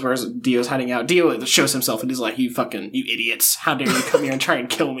called, is where Dio's hiding out. Dio shows himself and he's like, you idiots. How dare you come here and try and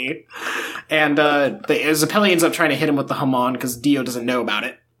kill me? And Zeppeli ends up trying to hit him with the Hamon because Dio doesn't know about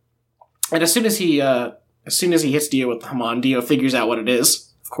it. And as soon as he hits Dio with the Hamon, Dio figures out what it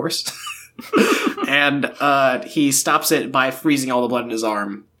is, of course. And he stops it by freezing all the blood in his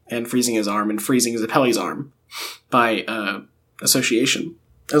arm, and freezing his arm, and freezing Zeppeli's arm by association,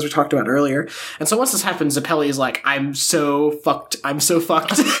 as we talked about earlier. And so once this happens, Zeppeli is like, I'm so fucked. And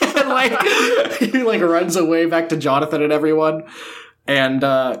he runs away back to Jonathan and everyone. And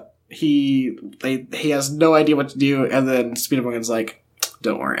he has no idea what to do. And then Speedwagon's like,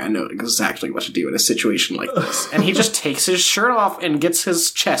 don't worry, I know exactly what to do in a situation like this. And he just takes his shirt off and gets his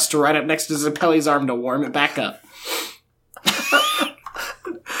chest right up next to Zeppeli's arm to warm it back up.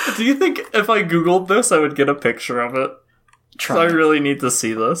 Do you think if I Googled this, I would get a picture of it? I really need to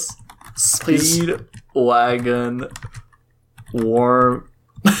see this. Speedwagon warming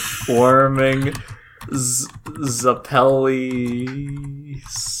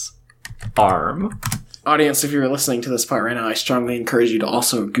Zeppeli's arm. Audience, if you're listening to this part right now, I strongly encourage you to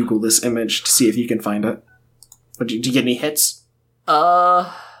also Google this image to see if you can find it. But do you get any hits?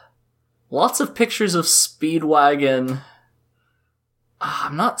 Well, Lots of pictures of Speedwagon.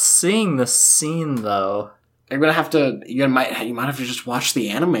 I'm not seeing the scene though. You're gonna have to. You might have to just watch the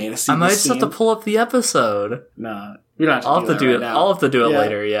anime to see. I might just scene. have to pull up the episode. No, you don't have to. I'll have to do it. right now. I'll have to do it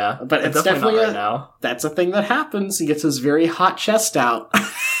later. Yeah, but it's definitely not right now. That's a thing that happens. He gets his very hot chest out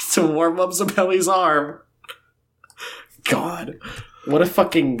to warm up Zeppeli's arm. God, what a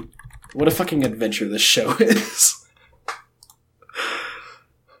fucking adventure this show is.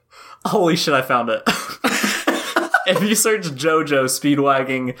 Holy shit! I found it. If you search JoJo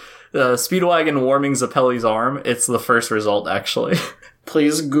Speedwagon warming Zeppeli's arm, it's the first result, actually.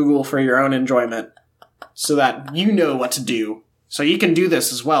 Please Google for your own enjoyment, so that you know what to do. So you can do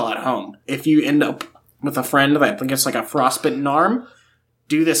this as well at home. If you end up with a friend that gets like a frostbitten arm,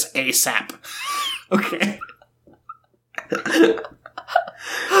 do this ASAP. Okay.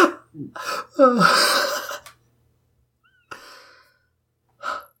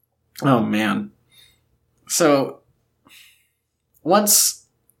 Oh man. So once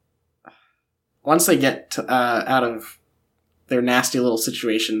they get out of their nasty little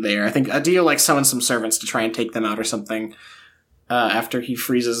situation there, I think Adio like summons some servants to try and take them out or something. After he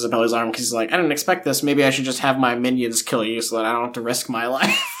freezes Zeppeli's arm, because he's like, I didn't expect this. Maybe I should just have my minions kill you so that I don't have to risk my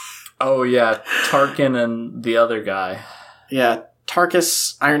life. Oh yeah, Tarkin and the other guy. Yeah,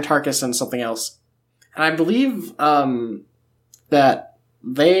 Tarkus, Iron Tarkus, and something else. And I believe that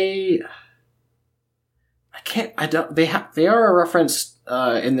they are a reference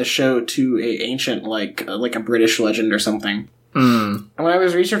in the show to a ancient like a British legend or something. And when I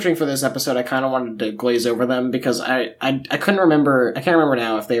was researching for this episode, I kind of wanted to glaze over them because I couldn't remember. I can't remember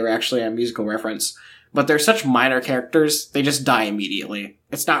now if they were actually a musical reference. But they're such minor characters, they just die immediately.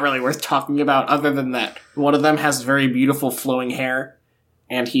 It's not really worth talking about other than that one of them has very beautiful flowing hair,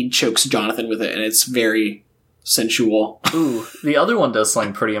 and he chokes Jonathan with it, and it's very sensual. Ooh, the other one does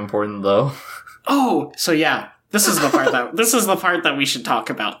something pretty important, though. Oh, so yeah, this is the part that we should talk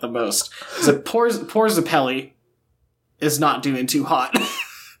about the most. So poor Zeppeli is not doing too hot.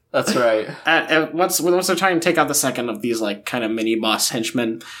 That's right. Once they're trying to take out the second of these like kind of mini boss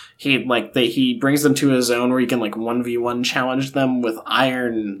henchmen, he brings them to a zone where he can like 1v1 challenge them with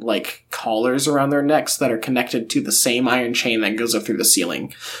iron like collars around their necks that are connected to the same iron chain that goes up through the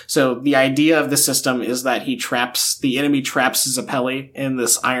ceiling. So the idea of the system is that the enemy traps Zeppeli in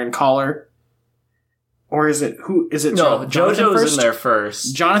this iron collar. Or is it No, Jonathan JoJo's first? in there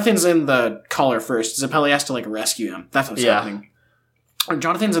first. Jonathan's in the collar first. Zeppeli has to like rescue him. That's what's happening.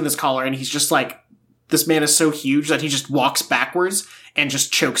 Jonathan's in this collar, and he's just like, this man is so huge that he just walks backwards and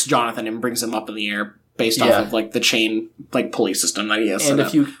just chokes Jonathan and brings him up in the air based off of like the chain like pulley system that he has. And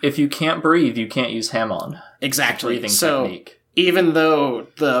if you can't breathe, you can't use Hamon. Exactly. Breathing so technique. Even though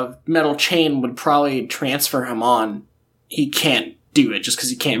the metal chain would probably transfer him on, he can't do it just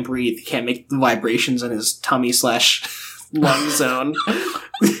because he can't breathe. He can't make the vibrations in his tummy / lung zone,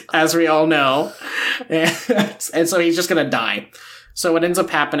 as we all know. And so he's just gonna die. So what ends up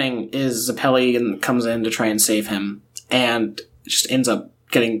happening is Zeppeli comes in to try and save him, and just ends up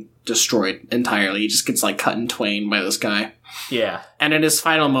getting destroyed entirely. He just gets like cut in twain by this guy. Yeah. And in his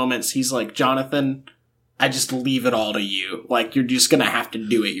final moments, he's like, Jonathan, I just leave it all to you. Like, you're just gonna have to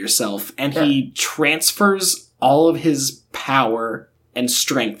do it yourself. And he transfers all of his power and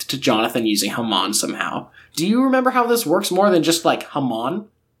strength to Jonathan using Hamon somehow. Do you remember how this works more than just like Hamon?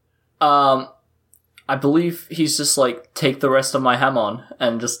 I believe he's just like, take the rest of my Hamon,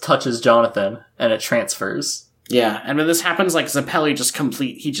 and just touches Jonathan, and it transfers. Yeah, and when this happens, like,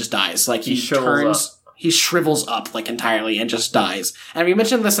 Zeppeli he just dies. Like, he shrivels up, like, entirely and just dies. And we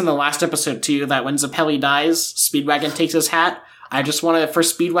mentioned this in the last episode, too, that when Zeppeli dies, Speedwagon takes his hat. I just want to,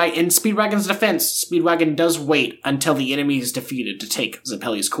 in Speedwagon's defense, Speedwagon does wait until the enemy is defeated to take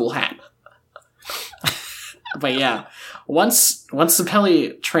Zeppeli's cool hat. But yeah, once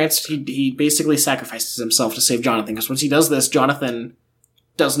Zeppeli he basically sacrifices himself to save Jonathan, because once he does this, Jonathan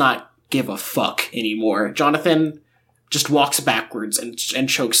does not give a fuck anymore. Jonathan just walks backwards and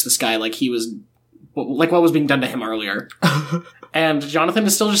chokes this guy like he was, like what was being done to him earlier. And Jonathan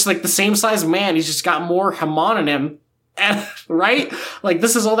is still just like the same size man. He's just got more Hamon in him. And, right? Like,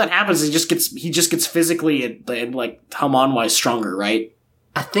 this is all that happens. He just gets physically and like Hamon-wise stronger, right?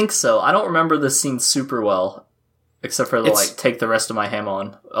 I think so. I don't remember this scene super well, except for the like take the rest of my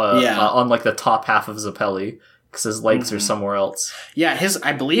Hamon on like the top half of Zeppeli, because his legs are somewhere else. Yeah,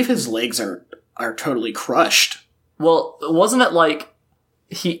 I believe his legs are totally crushed. Well, wasn't it like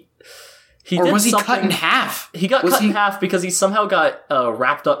he or did was he something, cut in half? He got cut in half because he somehow got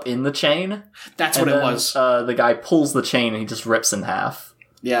wrapped up in the chain. That's what it was. The guy pulls the chain and he just rips in half.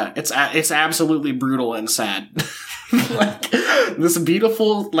 Yeah, it's absolutely brutal and sad. Like, this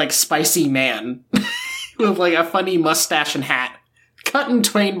beautiful, like, spicy man with, like, a funny mustache and hat, cut in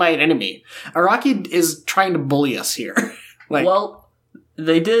twain by an enemy. Araki is trying to bully us here. Like, well,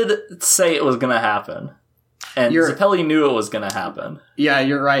 they did say it was going to happen. And Zeppeli knew it was going to happen. Yeah,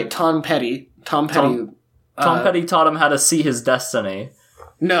 you're right. Tom Petty. Tom Petty taught him how to see his destiny.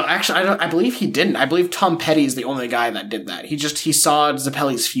 No, actually, I believe he didn't. I believe Tom Petty is the only guy that did that. He saw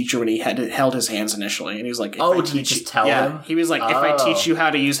Zeppeli's future when he held his hands initially, and he was like, did he just tell him? He was like, if I teach you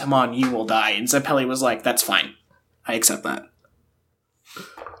how to use Hamon, you will die. And Zeppeli was like, that's fine. I accept that.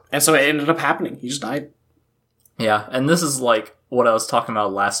 And so it ended up happening. He just died. Yeah, and this is like what I was talking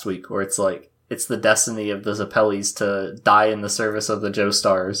about last week, where it's like, it's the destiny of the Zeppelis to die in the service of the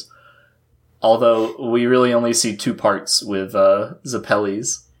Joestars. Although we really only see 2 parts with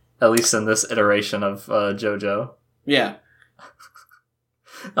Zeppelis, at least in this iteration of JoJo. Yeah.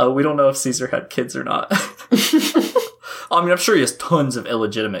 We don't know if Caesar had kids or not. I mean, I'm sure he has tons of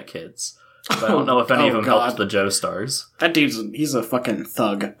illegitimate kids. But I don't know if any of them helped the Joestars. That he's a fucking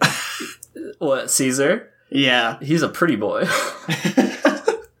thug. What, Caesar? Yeah. He's a pretty boy.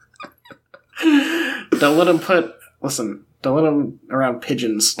 Don't let him around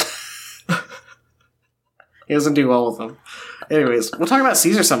pigeons. He doesn't do well with them. Anyways, we'll talk about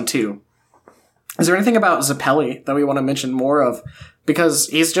Caesar some too. Is there anything about Zeppeli that we want to mention more of? Because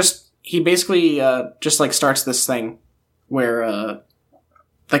he basically just like starts this thing where,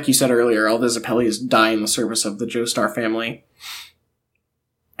 like you said earlier, all the Zeppelis die in the service of the Joestar family.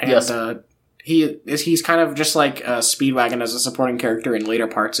 And, yes. He's kind of just like Speedwagon as a supporting character in later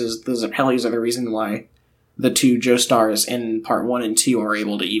parts. Is the Zeppelis are the reason why the 2 Joestars in part 1 and 2 are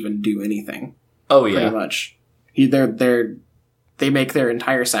able to even do anything. Oh yeah, pretty much. They make their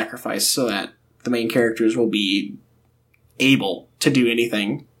entire sacrifice so that the main characters will be able to do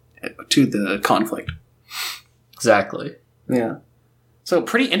anything to the conflict. Exactly. Yeah. So,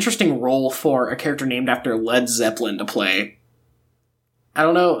 pretty interesting role for a character named after Led Zeppelin to play. I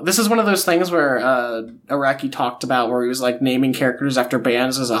don't know. This is one of those things where Araki talked about where he was like naming characters after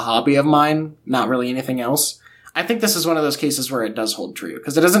bands as a hobby of mine, not really anything else. I think this is one of those cases where it does hold true,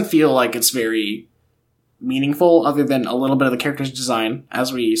 because it doesn't feel like it's very meaningful other than a little bit of the character's design,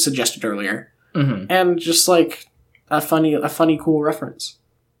 as we suggested earlier. Mm-hmm. And just like a funny, cool reference.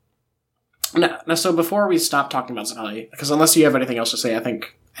 Now, so before we stop talking about Zeppeli, because unless you have anything else to say, I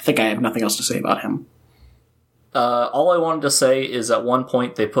think I have nothing else to say about him. All I wanted to say is at one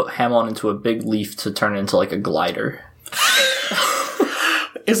point they put Hamon into a big leaf to turn into like a glider.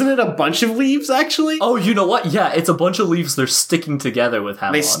 Isn't it a bunch of leaves, actually? Oh, you know what? Yeah, it's a bunch of leaves. They're sticking together with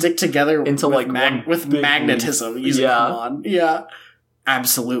Hamon. They stick together into with, like with magnetism using Hamon. Yeah.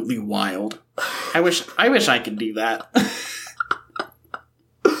 Absolutely wild. I wish I could do that.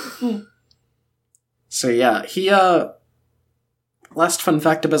 So yeah, he, last fun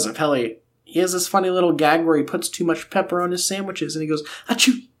fact about Zeppeli, he has this funny little gag where he puts too much pepper on his sandwiches and he goes,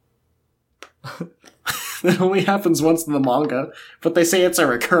 achoo! That only happens once in the manga, but they say it's a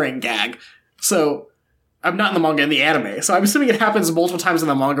recurring gag. So, I'm not in the manga, in the anime, so I'm assuming it happens multiple times in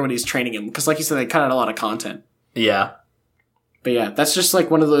the manga when he's training him, because like you said, they cut out a lot of content. Yeah. But yeah, that's just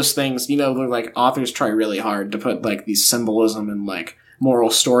like one of those things, you know, like authors try really hard to put like these symbolism and like moral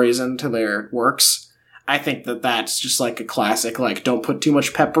stories into their works. I think that that's just like a classic, like, don't put too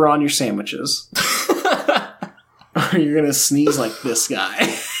much pepper on your sandwiches. Or you're gonna sneeze like this guy.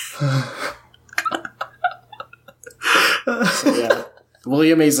 So yeah,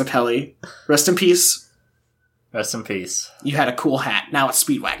 William A. Zeppeli, rest in peace. Rest in peace. You had a cool hat. Now it's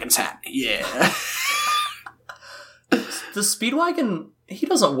Speedwagon's hat. Yeah. The Speedwagon, he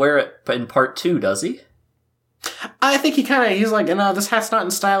doesn't wear it in part 2, does he? I think he's like, no, this hat's not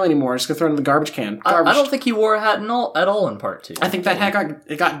in style anymore. Just gonna throw it in the garbage can. I don't think he wore a hat at all in part 2. I think that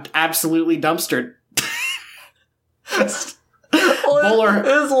hat got absolutely dumpstered. Well, it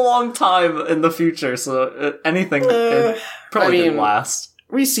is a long time in the future, so anything it probably didn't last.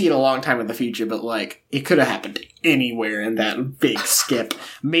 We see it a long time in the future, but like, it could have happened anywhere in that big skip.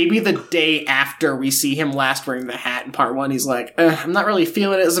 Maybe the day after we see him last wearing the hat in part 1, he's like, I'm not really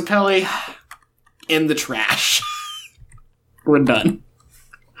feeling it, Zeppeli. In the trash. We're done.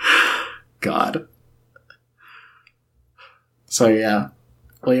 God. So yeah,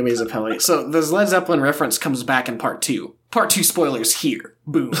 William A. Zeppeli. So the Led Zeppelin reference comes back in part 2. Part 2 spoilers here.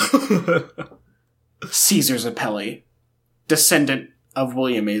 Boom. Caesar Zeppeli, descendant of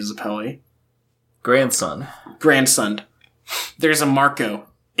William A. Zeppeli. Grandson. There's a Marco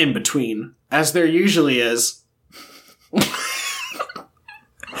in between, as there usually is.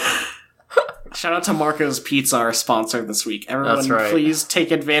 Shout out to Marco's Pizza, our sponsor this week. Everyone, That's right. Please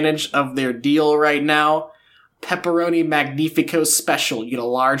take advantage of their deal right now. pepperoni magnifico special. You get a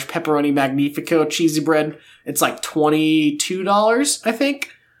large pepperoni magnifico cheesy bread. It's like $22, I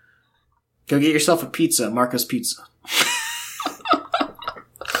think. Go get yourself a pizza, Marco's Pizza.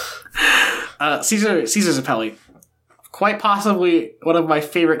 Caesar Zappelli. Quite possibly one of my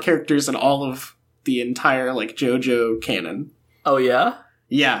favorite characters in all of the entire, like, JoJo canon. Oh, yeah?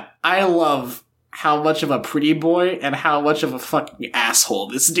 Yeah. I love how much of a pretty boy and how much of a fucking asshole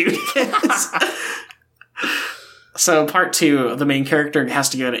this dude is. So, part 2, the main character has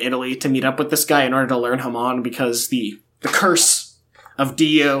to go to Italy to meet up with this guy in order to learn Hamon because the curse of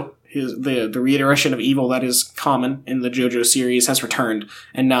Dio, the reiteration of evil that is common in the JoJo series, has returned,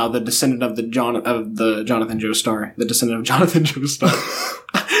 and now the descendant of the Jonathan Joestar,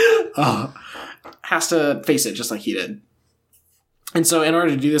 has to face it just like he did. And so, in order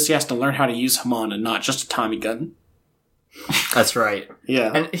to do this, he has to learn how to use Hamon and not just a Tommy gun. That's right.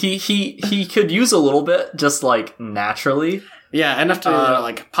 Yeah. And he could use a little bit, just, like, naturally. Yeah, enough to,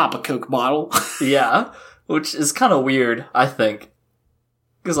 like, pop a Coke bottle. Yeah, which is kind of weird, I think.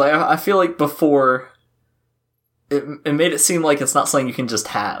 Because I feel like before, it made it seem like it's not something you can just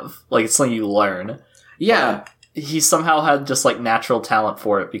have. Like, it's something you learn. Yeah. He somehow had just, like, natural talent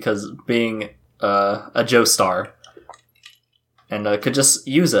for it, because being a Joestar, and could just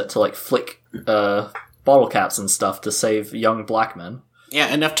use it to, like, flick bottle caps and stuff to save young black men.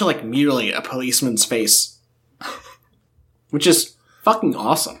 Yeah, enough to, like, mutilate a policeman's face. Which is fucking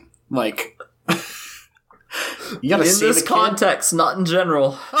awesome. Like, you gotta save in this context, not in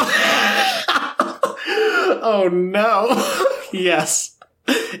general. Oh no. Yes.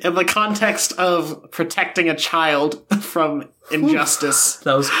 In the context of protecting a child from injustice.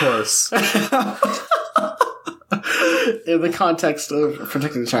 That was close. In the context of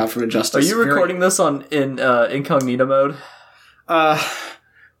protecting the child from injustice. Are you recording this in incognito mode?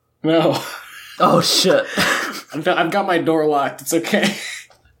 No. Oh shit. I've got my door locked. It's okay.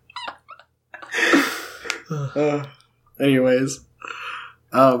 Anyways.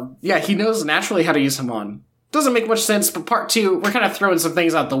 Yeah, he knows naturally how to use Hamon. Doesn't make much sense, but part 2, we're kind of throwing some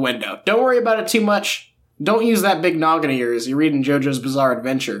things out the window. Don't worry about it too much. Don't use that big noggin of yours. You're reading JoJo's Bizarre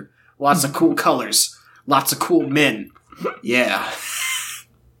Adventure. Lots of cool colors. Lots of cool men. Yeah.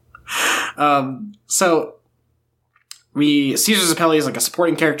 So, Caesar Zappelli is like a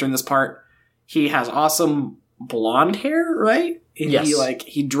supporting character in this part. He has awesome blonde hair, right? And yes.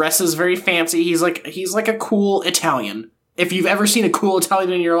 He dresses very fancy. He's like a cool Italian. If you've ever seen a cool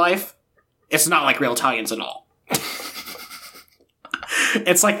Italian in your life, it's not like real Italians at all.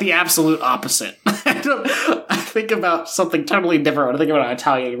 It's like the absolute opposite. I think about something totally different when I think about an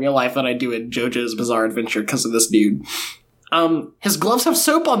Italian in real life than I do in JoJo's Bizarre Adventure because of this dude. His gloves have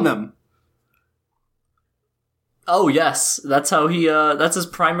soap on them. Oh yes, that's how he. That's his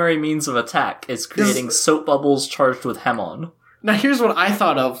primary means of attack. Is creating soap bubbles charged with Hamon. Now here's what I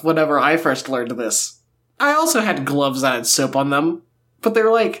thought of whenever I first learned this. I also had gloves that had soap on them, but they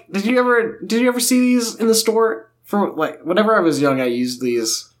were like, did you ever see these in the store? For like, whenever I was young, I used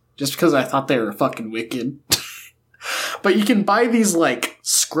these just because I thought they were fucking wicked. But you can buy these like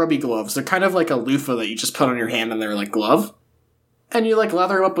scrubby gloves. They're kind of like a loofah that you just put on your hand and they're like glove. And you like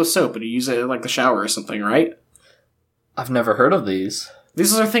lather them up with soap and you use it in like the shower or something, right? I've never heard of these.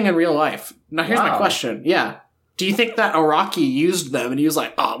 This is a thing in real life. Now here's my Wow. question. Yeah. Do you think that Araki used them and he was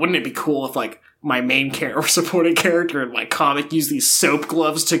like, oh, wouldn't it be cool if like my main character or supporting character in my comic used these soap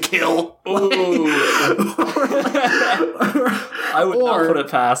gloves to kill? Ooh. I would not put it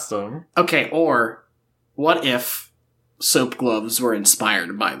past him. Okay, or what if soap gloves were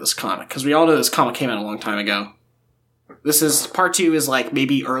inspired by this comic? Because we all know this comic came out a long time ago. This is, part 2 is like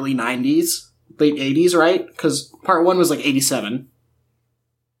maybe early 90s, late 80s, right? Because part 1 was like 87.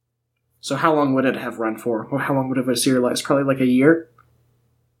 So how long would it have run for? Or how long would it have serialized? Probably like a year?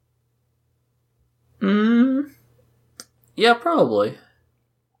 Yeah, probably.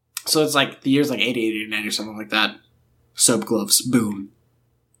 So it's like, the year's like 80, 89 or something like that. Soap gloves, boom.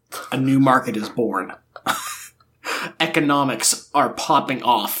 A new market is born. Economics are popping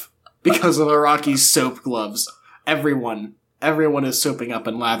off because of Araki's soap gloves. Everyone is soaping up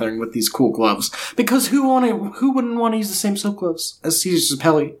and lathering with these cool gloves. Because who wouldn't want to use the same soap gloves as Caesar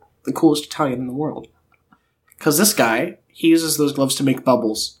Zappelli, the coolest Italian in the world? Because this guy, he uses those gloves to make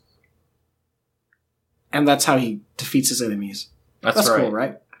bubbles. And that's how he defeats his enemies. That's right. cool,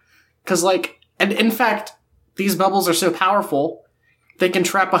 right? Because, like, and in fact, these bubbles are so powerful, they can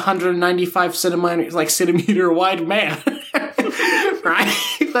trap 195 centimeter wide man. Right?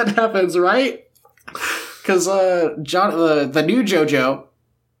 That happens, right? Because, the new JoJo.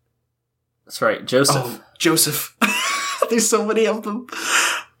 That's right, Joseph. Oh, Joseph. There's so many of them.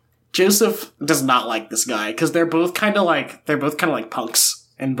 Joseph does not like this guy because they're both kind of like punks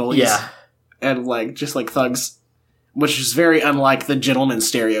and bullies. Yeah. And like just like thugs, which is very unlike the gentleman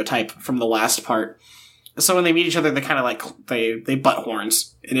stereotype from the last part. So when they meet each other, they kind of like they butt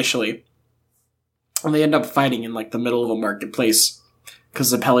horns initially, and they end up fighting in like the middle of a marketplace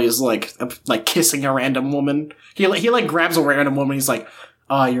because Zeppeli is like kissing a random woman. He like grabs a random woman. He's like,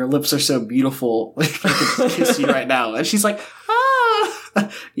 "Oh, your lips are so beautiful. Like I could kiss you right now." And she's like, "Ah,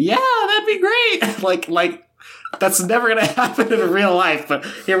 yeah, that'd be great." like that's never gonna happen in real life. But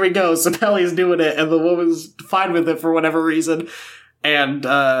here we go. Zeppeli's doing it, and the woman's fine with it for whatever reason. And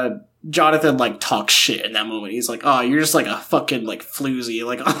Jonathan like talks shit in that moment. He's like, "Oh, you're just like a fucking like floozy.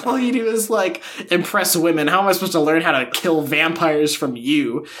 Like all you do is like impress women. How am I supposed to learn how to kill vampires from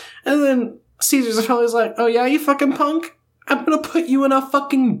you?" And then Caesar Zeppeli's like, "Oh yeah, you fucking punk. I'm gonna put you in a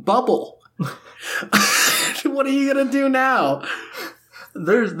fucking bubble." What are you gonna do now?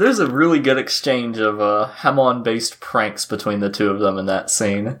 There's a really good exchange of Hamon-based pranks between the two of them in that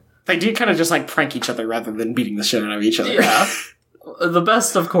scene. They do kind of just like prank each other rather than beating the shit out of each other. Yeah. The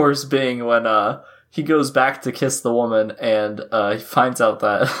best, of course, being when he goes back to kiss the woman and he finds out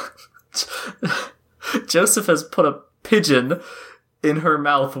that Joseph has put a pigeon in her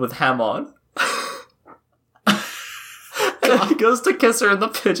mouth with Hamon. He goes to kiss her and the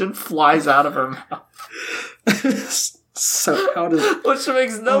pigeon flies out of her mouth. So how does Which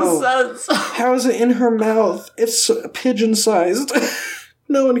makes no sense. How is it in her mouth? It's pigeon-sized.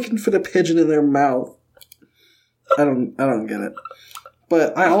 No one can fit a pigeon in their mouth. I don't get it.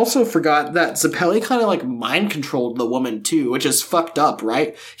 But I also forgot that Zeppeli kind of like mind controlled the woman too, which is fucked up,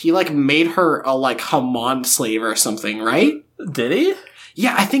 right? He like made her a like Hamon slave or something, right? Did he?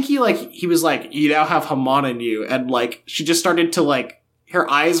 Yeah, I think he was like, "You now have Hamon in you," and like she just started to like her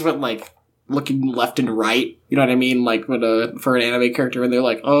eyes went like looking left and right. You know what I mean? Like when for an anime character, and they're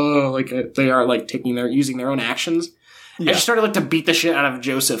like, oh, like they are like using their own actions. Yeah. And she started like to beat the shit out of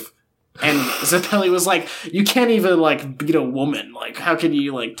Joseph. And Zeppeli was like, "You can't even like beat a woman. Like, how can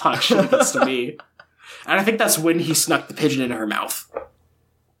you like talk shit like this to me?" And I think that's when he snuck the pigeon into her mouth.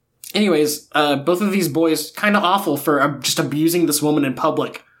 Anyways, both of these boys kind of awful for just abusing this woman in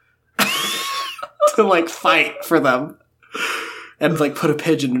public to like fight for them and like put a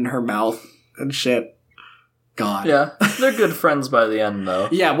pigeon in her mouth and shit. God. Yeah, they're good friends by the end though.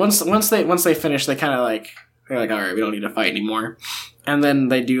 Yeah, once they finish, they kind of like they're like, "All right, we don't need to fight anymore." And then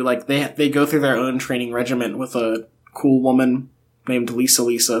they do like they go through their own training regimen with a cool woman named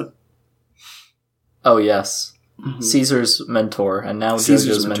Lisa. Oh yes. Mm-hmm. Caesar's mentor, and now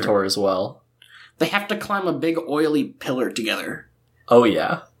Jojo's mentor as well. They have to climb a big oily pillar together. Oh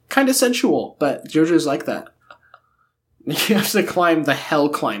yeah. Kind of sensual, but Jojo's like that. You have to climb the Hell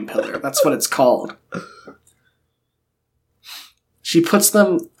Climb pillar. That's what it's called. She puts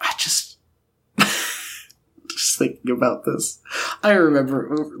them... just thinking about this. I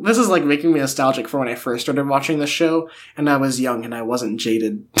remember... This is like making me nostalgic for when I first started watching the show, and I was young and I wasn't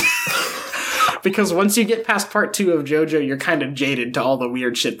jaded. Because once you get past part 2 of JoJo, you're kind of jaded to all the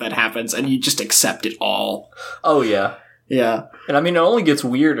weird shit that happens, and you just accept it all. Oh, yeah. Yeah. And I mean, it only gets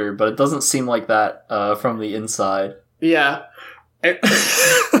weirder, but it doesn't seem like that from the inside. Yeah.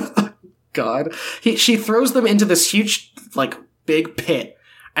 God. She throws them into this huge, like, big pit,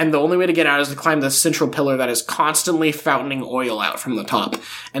 and the only way to get out is to climb the central pillar that is constantly fountaining oil out from the top.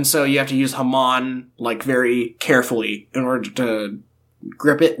 And so you have to use Hamon, like, very carefully in order to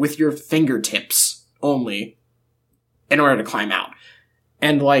grip it with your fingertips only in order to climb out.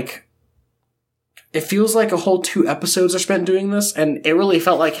 And, like, it feels like a whole 2 episodes are spent doing this, and it really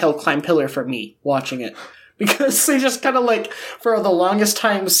felt like Hell Climb Pillar for me, watching it. Because they just kind of like, for the longest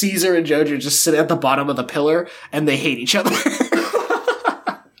time, Caesar and Jojo just sit at the bottom of the pillar, and they hate each other.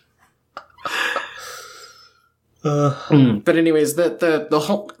 But anyways,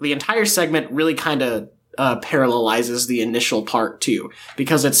 the entire segment really kind of parallelizes the initial part too,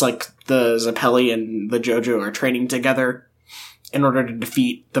 because it's like the Zeppeli and the Jojo are training together in order to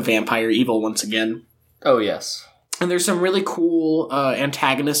defeat the vampire evil once again. Oh yes. And there's some really cool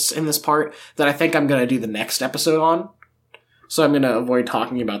antagonists in this part that I think I'm going to do the next episode on. So I'm going to avoid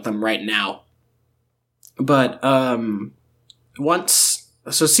talking about them right now. But so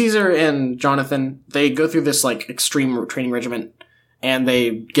Caesar and Jonathan, they go through this like extreme training regimen, and they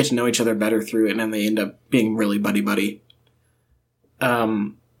get to know each other better through it, and then they end up being really buddy-buddy.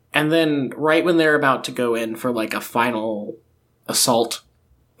 And then right when they're about to go in for like a final assault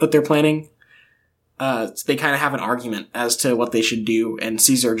that they're planning, they kind of have an argument as to what they should do, and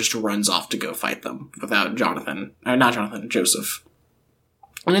Caesar just runs off to go fight them without Joseph.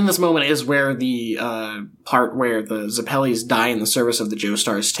 And in this moment is where the part where the Zeppelins die in the service of the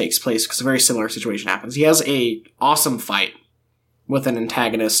Joestars takes place, because a very similar situation happens. He has a awesome fight with an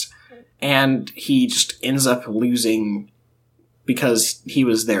antagonist, and he just ends up losing because he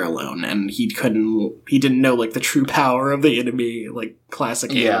was there alone, and he didn't know, like, the true power of the enemy, like,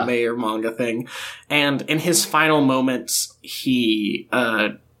 classic anime or manga thing. And in his final moments, he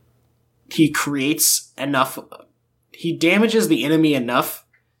creates enough, he damages the enemy enough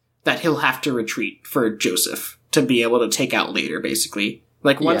that he'll have to retreat for Joseph to be able to take out later, basically.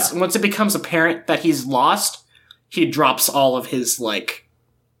 Like, once it becomes apparent that he's lost, he drops all of his, like,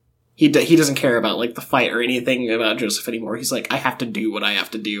 he doesn't care about, like, the fight or anything about Joseph anymore. He's like, I have to do what I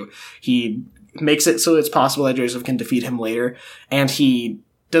have to do. He makes it so it's possible that Joseph can defeat him later, and he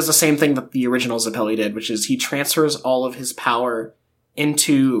does the same thing that the original Zeppeli did, which is he transfers all of his power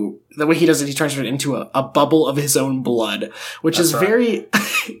into, the way he does it, he transfers it into a bubble of his own blood, which is very,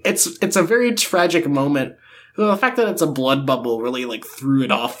 it's a very tragic moment. The fact that it's a blood bubble really, like, threw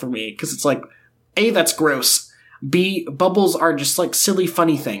it off for me, because it's like, A, that's gross. B, bubbles are just, like, silly,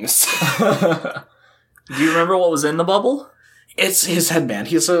 funny things. Do you remember what was in the bubble? It's his headband.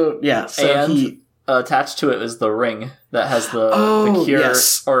 Attached to it is the ring that has the cure,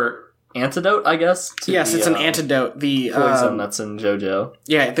 or antidote, I guess? Yes, it's an antidote. The poison that's in JoJo.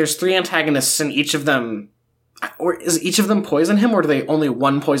 Yeah, there's 3 antagonists, and each of them... Or is each of them poison him, or do they only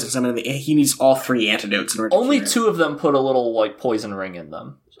one poison him, and he needs all 3 antidotes in order to Only cure 2 of them put a little, like, poison ring in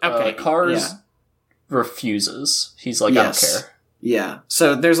them. Okay, Cars refuses. He's like, I don't care. Yeah.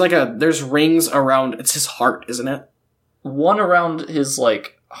 So there's rings around, it's his heart, isn't it? One around his,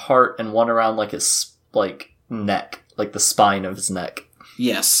 like, heart, and one around, like, his, like, neck. Like, the spine of his neck.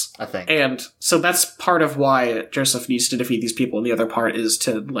 Yes. I think. And so that's part of why Joseph needs to defeat these people, and the other part is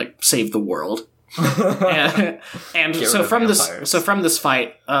to, like, save the world. and so from this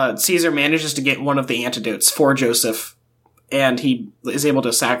fight, Caesar manages to get one of the antidotes for Joseph, and he is able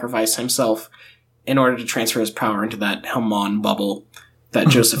to sacrifice himself in order to transfer his power into that Helmon bubble that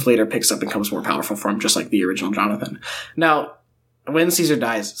Joseph later picks up and becomes more powerful for him, just like the original Jonathan. Now, when Caesar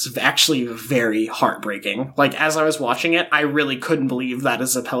dies, it's actually very heartbreaking. Like, as I was watching it, I really couldn't believe that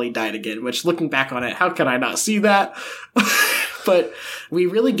Zeppeli died again, which, looking back on it, how could I not see that? But we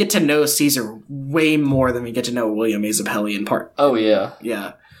really get to know Caesar way more than we get to know William A. Zeppeli in part. Oh, yeah.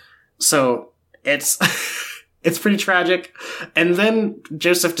 Yeah. So, it's... It's pretty tragic. And then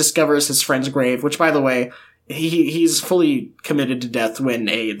Joseph discovers his friend's grave, which, by the way, he's fully committed to death when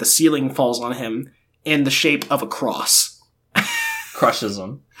the ceiling falls on him in the shape of a cross. Crushes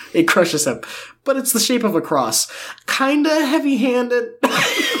him. It crushes him. But it's the shape of a cross. Kinda heavy-handed.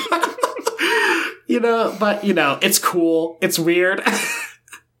 But, it's cool. It's weird.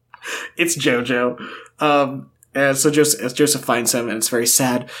 It's JoJo. And so Joseph finds him, and it's very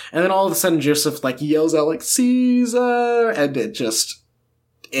sad. And then all of a sudden, Joseph, like, yells out, like, Caesar! And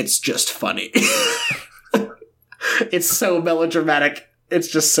it's just funny. It's so melodramatic. It's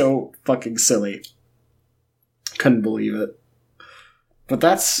just so fucking silly. Couldn't believe it. But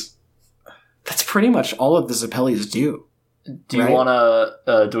that's pretty much all of the Zeppelis do. Do we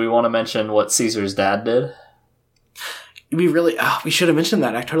want to mention what Caesar's dad did? We should have mentioned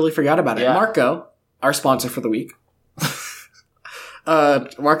that. I totally forgot about it. Yeah. Marco, our sponsor for the week.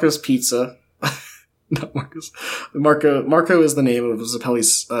 Marco's Pizza. Not Marco's. Marco is the name of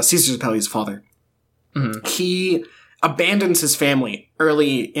Caesar Zeppeli's father. Mm-hmm. He abandons his family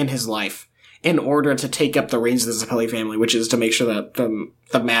early in his life in order to take up the reins of the Zeppeli family, which is to make sure that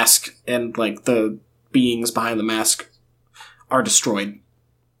the mask and, like, the beings behind the mask are destroyed.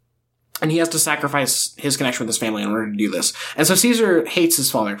 And he has to sacrifice his connection with his family in order to do this. And so Caesar hates his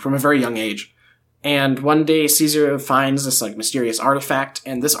father from a very young age. And one day Caesar finds this, like, mysterious artifact,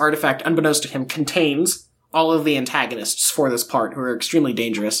 and this artifact, unbeknownst to him, contains all of the antagonists for this part, who are extremely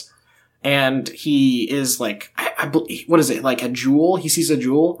dangerous. And he is, like, what is it, like a jewel? He sees a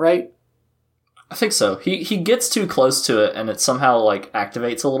jewel, right? I think so. He gets too close to it, and it somehow, like,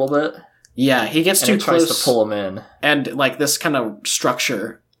 activates a little bit. Yeah, he gets too close. Tries to pull him in. And, like, this kind of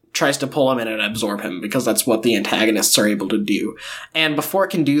structure tries to pull him in and absorb him, because that's what the antagonists are able to do. And before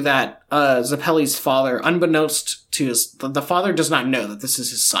it can do that, Zeppeli's father, unbeknownst to the father does not know that this is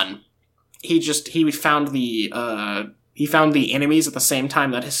his son. He found the enemies at the same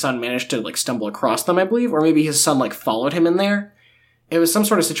time that his son managed to, like, stumble across them, I believe, or maybe his son, like, followed him in there. It was some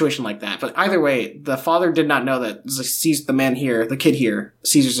sort of situation like that. But either way, the father did not know that the kid here,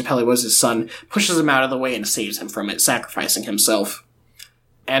 Caesar Zeppeli, was his son, pushes him out of the way and saves him from it, sacrificing himself.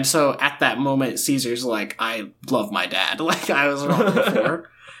 And so at that moment, Caesar's like, I love my dad. Like, I was wrong before.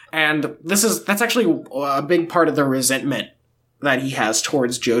 And that's actually a big part of the resentment that he has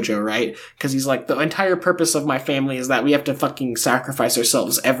towards Jojo, right? Because he's like, the entire purpose of my family is that we have to fucking sacrifice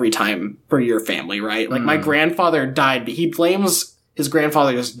ourselves every time for your family, right? Like, my grandfather died, but he blames his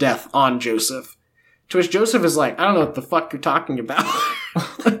grandfather's death on Joseph. To which Joseph is like, I don't know what the fuck you're talking about.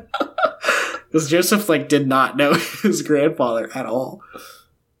 Because Joseph, like, did not know his grandfather at all.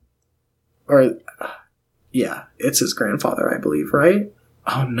 Or, yeah, it's his grandfather, I believe, right?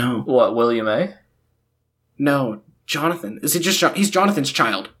 Oh, no. What, William A? No, Jonathan. Is it just he's Jonathan's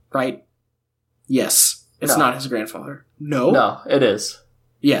child, right? Yes. It's not his grandfather. No? No, it is.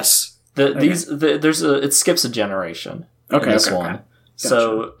 Yes. It skips a generation. Okay, in this okay, one. okay.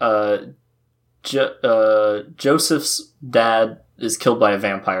 Gotcha. So, Joseph's dad is killed by a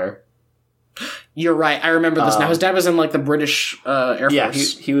vampire. You're right. I remember this now. His dad was in, like, the British Air Force. Yeah,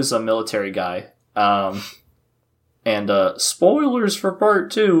 he was a military guy. And spoilers for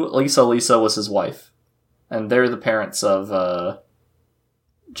part 2, Lisa was his wife. And they're the parents of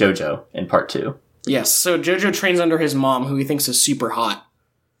Jojo in part 2. Yes, so Jojo trains under his mom, who he thinks is super hot.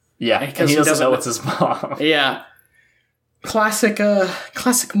 Yeah, because he doesn't know it's his mom. Yeah. Classic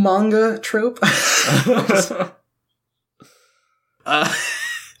manga trope.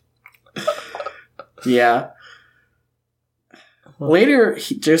 Yeah. Later,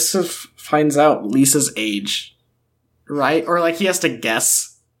 Joseph finds out Lisa's age, right? Or, like, he has to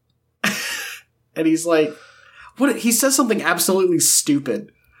guess. And he's like, what? He says something absolutely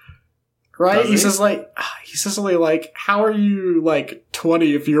stupid. Right? He says something like, how are you, like,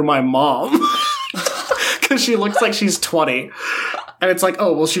 20 if you're my mom? Because she looks like she's 20. And it's like,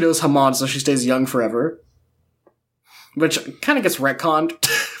 oh, well, she knows Haman, so she stays young forever. Which kind of gets retconned,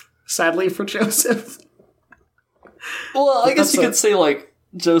 sadly, for Joseph. Well, I guess you could say, like,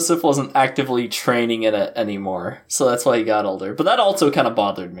 Joseph wasn't actively training in it anymore, so that's why he got older. But that also kind of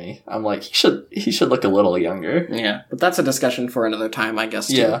bothered me. I'm like, he should look a little younger. Yeah, but that's a discussion for another time, I guess,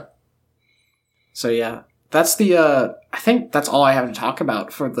 too. Yeah. So, yeah. That's I think that's all I have to talk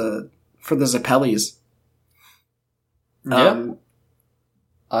about for the Zeppellis. Yeah.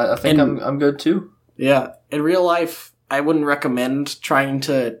 I think I'm good, too. Yeah. In real life, I wouldn't recommend trying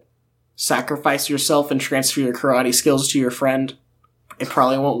to sacrifice yourself and transfer your karate skills to your friend. It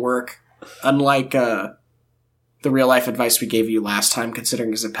probably won't work. Unlike the real life advice we gave you last time,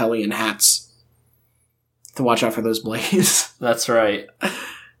 considering Zeppeli and hats. To watch out for those blades. That's right.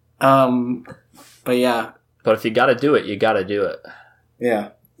 But yeah. But if you gotta do it, you gotta do it. Yeah.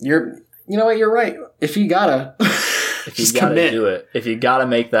 You know what, you're right. If you gotta. If you gotta commit. Do it. If you gotta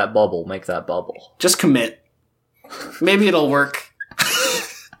make that bubble, make that bubble. Just commit. Maybe it'll work.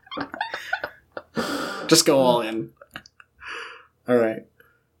 Just go all in. Alright.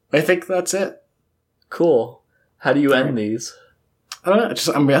 I think that's it. Cool. How do you end these? I don't know.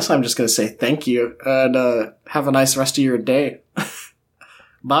 I guess I'm just going to say thank you. And have a nice rest of your day.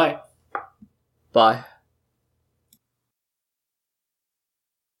 Bye. Bye.